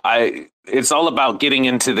it's all about getting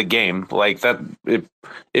into the game. Like that,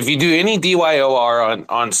 if you do any DYOR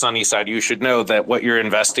on Sunnyside, you should know that what you're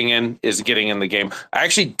investing in is getting in the game. I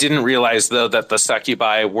actually didn't realize though that the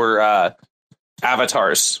succubi were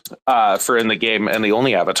avatars for in the game and the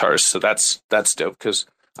only avatars. So that's dope because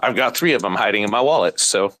I've got 3 of them hiding in my wallet.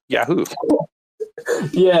 So Yahoo.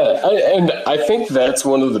 Yeah, and I think that's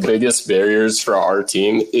one of the biggest barriers for our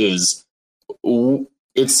team is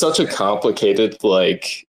it's such a complicated,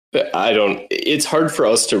 like, it's hard for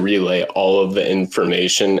us to relay all of the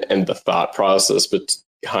information and the thought process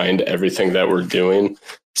behind everything that we're doing.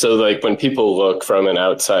 So like when people look from an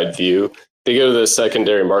outside view, they go to the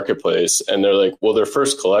secondary marketplace and they're like, well, their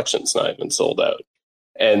first collection's not even sold out.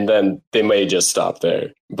 And then they may just stop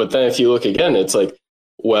there. But then if you look again, it's like,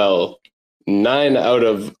 well, 9 out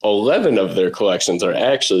of 11 of their collections are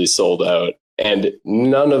actually sold out. And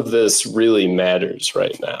none of this really matters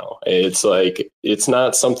right now. It's like, it's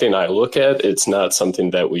not something I look at. It's not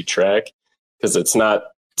something that we track because it's not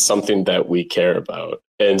something that we care about.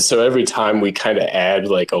 And so every time we kind of add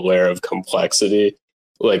like a layer of complexity,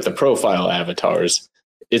 like the profile avatars,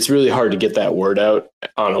 it's really hard to get that word out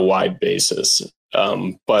on a wide basis.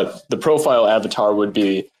 But the profile avatar would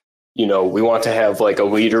be, we want to have like a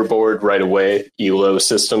leaderboard right away. ELO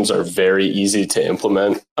systems are very easy to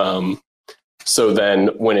implement. So then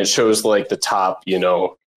when it shows like the top,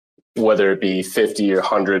 whether it be 50 or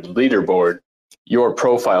 100 leaderboard, your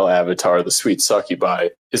profile avatar, the sweet succubi,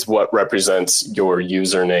 is what represents your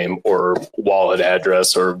username or wallet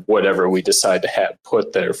address or whatever we decide to have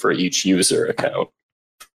put there for each user account.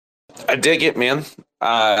 I dig it, man.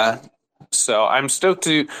 So I'm stoked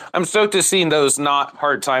to see those not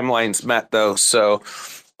hard timelines met though. So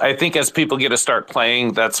I think as people get to start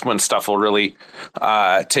playing, that's when stuff will really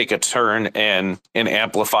take a turn and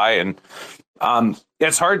amplify. And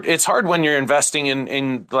it's hard when you're investing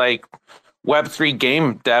in like Web3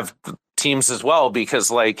 game dev teams as well, because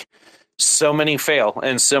like so many fail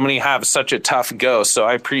and so many have such a tough go. So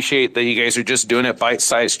I appreciate that you guys are just doing it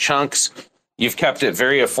bite-sized chunks. You've kept it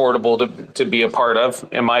very affordable to be a part of,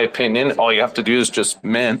 in my opinion. All you have to do is just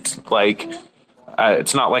mint. Like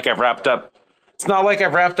it's not like I've wrapped up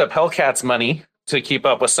Hellcats money to keep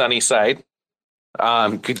up with Sunnyside.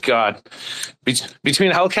 Good God.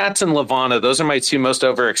 Between Hellcats and Levana, those are my 2 most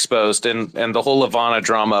overexposed. And the whole Levana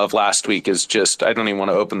drama of last week is just, I don't even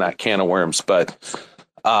want to open that can of worms. But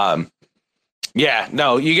yeah,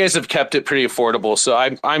 no, you guys have kept it pretty affordable. So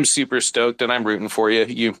I'm super stoked and I'm rooting for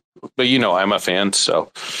you. But I'm a fan.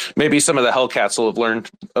 So maybe some of the Hellcats will have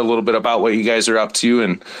learned a little bit about what you guys are up to.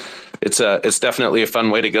 And it's definitely a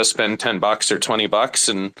fun way to go spend $10 or $20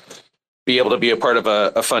 and be able to be a part of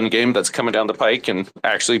a fun game that's coming down the pike and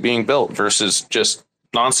actually being built versus just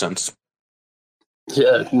nonsense.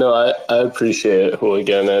 Yeah, no, I appreciate it,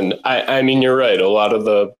 Hooligan. And I mean, you're right. A lot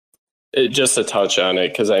of just to touch on it,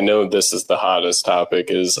 because I know this is the hottest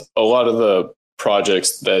topic, is a lot of the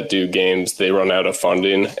projects that do games, they run out of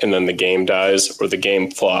funding and then the game dies or the game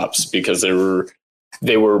flops because they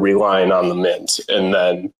were relying on the mint. And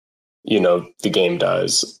then the game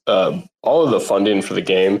dies. All of the funding for the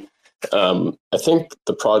game, I think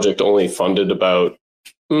the project only funded about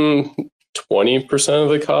 20% of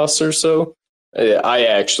the costs or so. I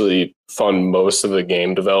actually fund most of the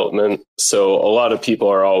game development. So a lot of people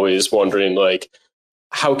are always wondering, like,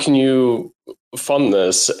 how can you fund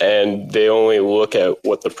this? And they only look at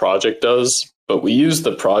what the project does. But we use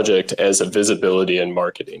the project as a visibility and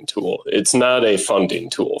marketing tool. It's not a funding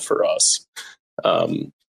tool for us.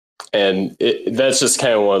 And that's just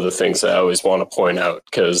kind of one of the things I always want to point out,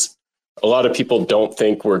 because a lot of people don't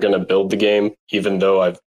think we're going to build the game, even though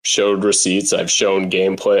I've showed receipts, I've shown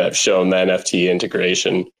gameplay, I've shown the NFT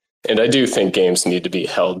integration. And I do think games need to be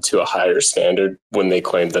held to a higher standard when they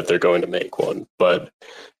claim that they're going to make one. But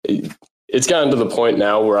it's gotten to the point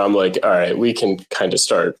now where I'm like, all right, we can kind of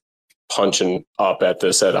start punching up at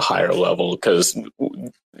this at a higher level because,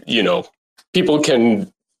 people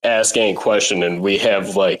can ask any question and we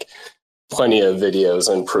have like plenty of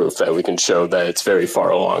videos and proof that we can show that it's very far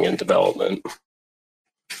along in development.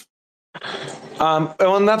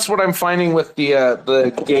 And that's what I'm finding with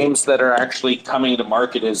the games that are actually coming to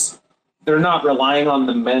market is they're not relying on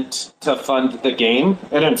the mint to fund the game.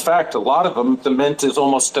 And in fact, a lot of them, the mint is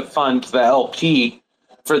almost to fund the LP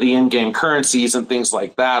for the in-game currencies and things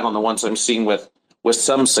like that on the ones I'm seeing with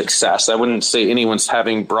some success. I wouldn't say anyone's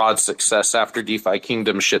having broad success after DeFi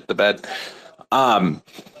Kingdom shit the bed.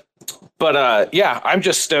 But I'm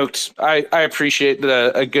just stoked. I appreciate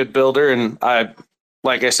a good builder, and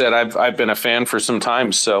like I said, I've been a fan for some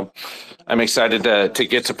time. So I'm excited to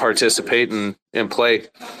get to participate and play.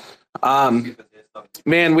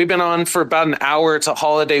 Man, we've been on for about an hour. It's a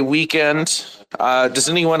holiday weekend. Does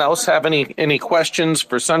anyone else have any questions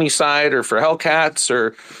for Sunnyside or for Hellcats,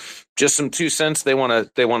 or just some 2 cents they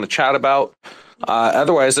want to chat about?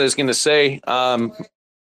 Otherwise, I was going to say, damn,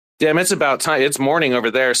 it's about time. It's morning over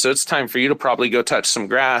there, so it's time for you to probably go touch some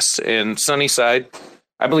grass. In Sunnyside,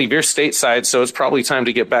 I believe you're stateside, so it's probably time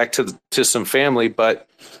to get back to some family. But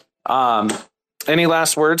any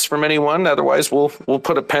last words from anyone? Otherwise, we'll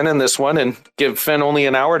put a pin in this one and give Finn only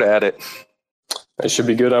an hour to edit. I should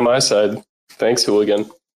be good on my side. Thanks, Hooligan.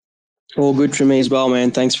 All good for me as well,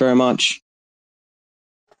 man. Thanks very much.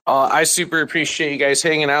 I super appreciate you guys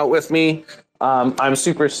hanging out with me. I'm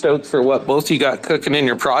super stoked for what both you got cooking in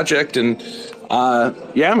your project. And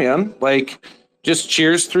yeah, man, like, just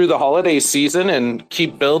cheers through the holiday season and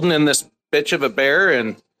keep building in this bitch of a bear.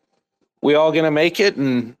 And we all going to make it.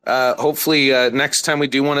 And hopefully next time we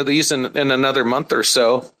do one of these in another month or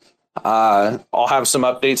so, I'll have some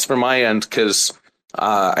updates from my end, because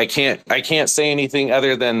I can't say anything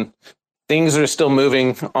other than things are still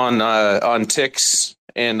moving on ticks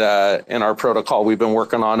and in our protocol we've been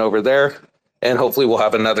working on over there. And hopefully we'll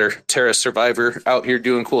have another Terra survivor out here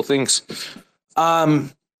doing cool things. Y'all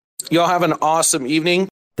have an awesome evening.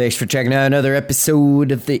 Thanks for checking out another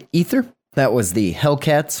episode of The Ether. That was the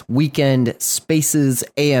Hellcats Weekend Spaces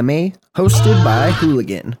AMA, hosted by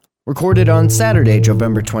Hooligan. Recorded on Saturday,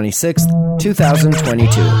 November 26th, 2022.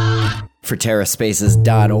 For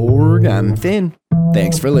TerraSpaces.org, I'm Finn.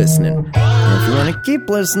 Thanks for listening. And if you want to keep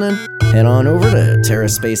listening, head on over to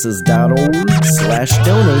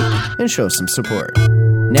TerraSpaces.org/donate and show some support.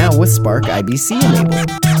 Now with Spark IBC enabled.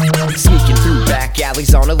 Sneaking through back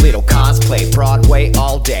alleys on a little cosplay. Broadway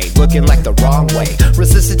all day, looking like the wrong way.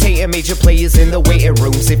 Resuscitating major players in the waiting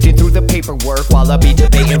room. Sifting through the paperwork while I be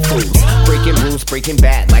debating fools. Breaking rules, breaking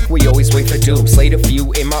bad, like we always wait for doom. Slayed a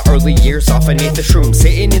few in my early years, off beneath the shrooms.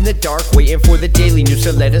 Sitting in the dark, waiting for the daily news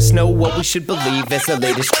to let us know what we should believe as the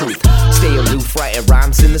latest truth. Stay aloof, writing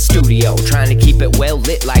rhymes in the studio. Trying to keep it well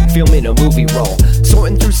lit like filming a movie roll.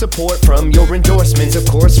 Sorting through support from your endorsements. Of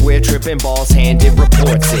course, we're tripping balls, handed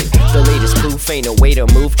reports it. The latest proof ain't a way to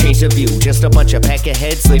move, change the view. Just a bunch of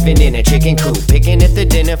peckerheads living in a chicken coop. Picking at the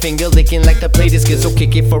dinner, finger licking like the plate is good. So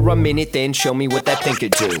kick it for a minute, then show me what that thing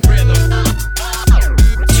could do. 2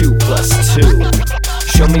 + 2.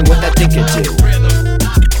 Show me what that thing could do.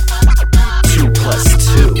 2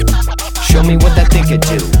 + 2. Show me what that thing could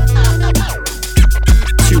do.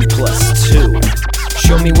 2 + 2.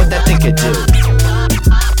 Show me what that thing could do.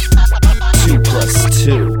 2 +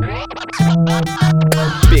 2.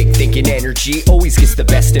 Big thinking energy always gets the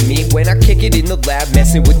best of me when I kick it in the lab,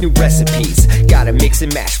 messing with new recipes. Gotta mix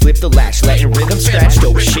and mash, flip the latch, letting rhythm scratch.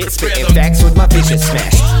 Dope shit, spitting facts with my vision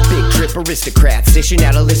smashed. Big trip aristocrats, dishing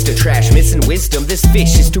out a list of trash. Missing wisdom, this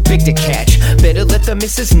fish is too big to catch. Better let the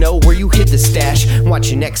missus know where you hid the stash. Watch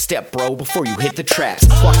your next step, bro, before you hit the traps.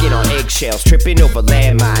 Walking on eggshells, tripping over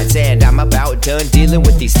landmines. And I'm about done dealing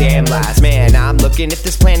with these damn lies. Man, I'm looking at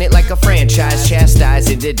this planet like a franchise. Chastised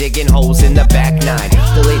into digging holes in the back nine.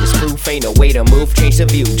 The latest proof ain't a way to move, change the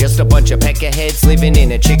view. Just a bunch of peckerheads living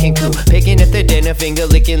in a chicken coop. Picking at the dinner, finger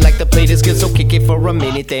licking like the plate is good. So kick it for a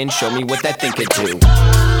minute, then show me what that thing could do.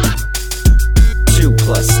 2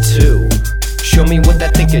 + 2. Show me what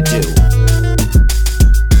that thing could do.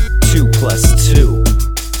 2 + 2.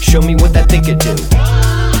 Show me what that thing could do.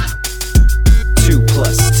 2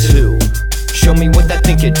 + 2. Show me what that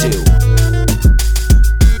thing could do.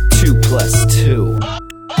 2 + 2.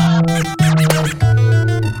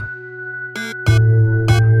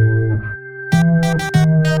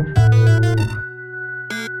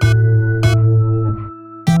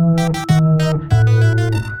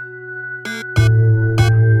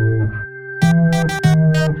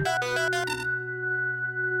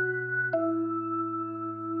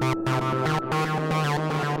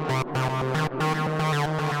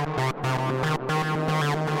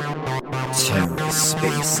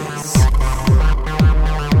 TerraSpaces.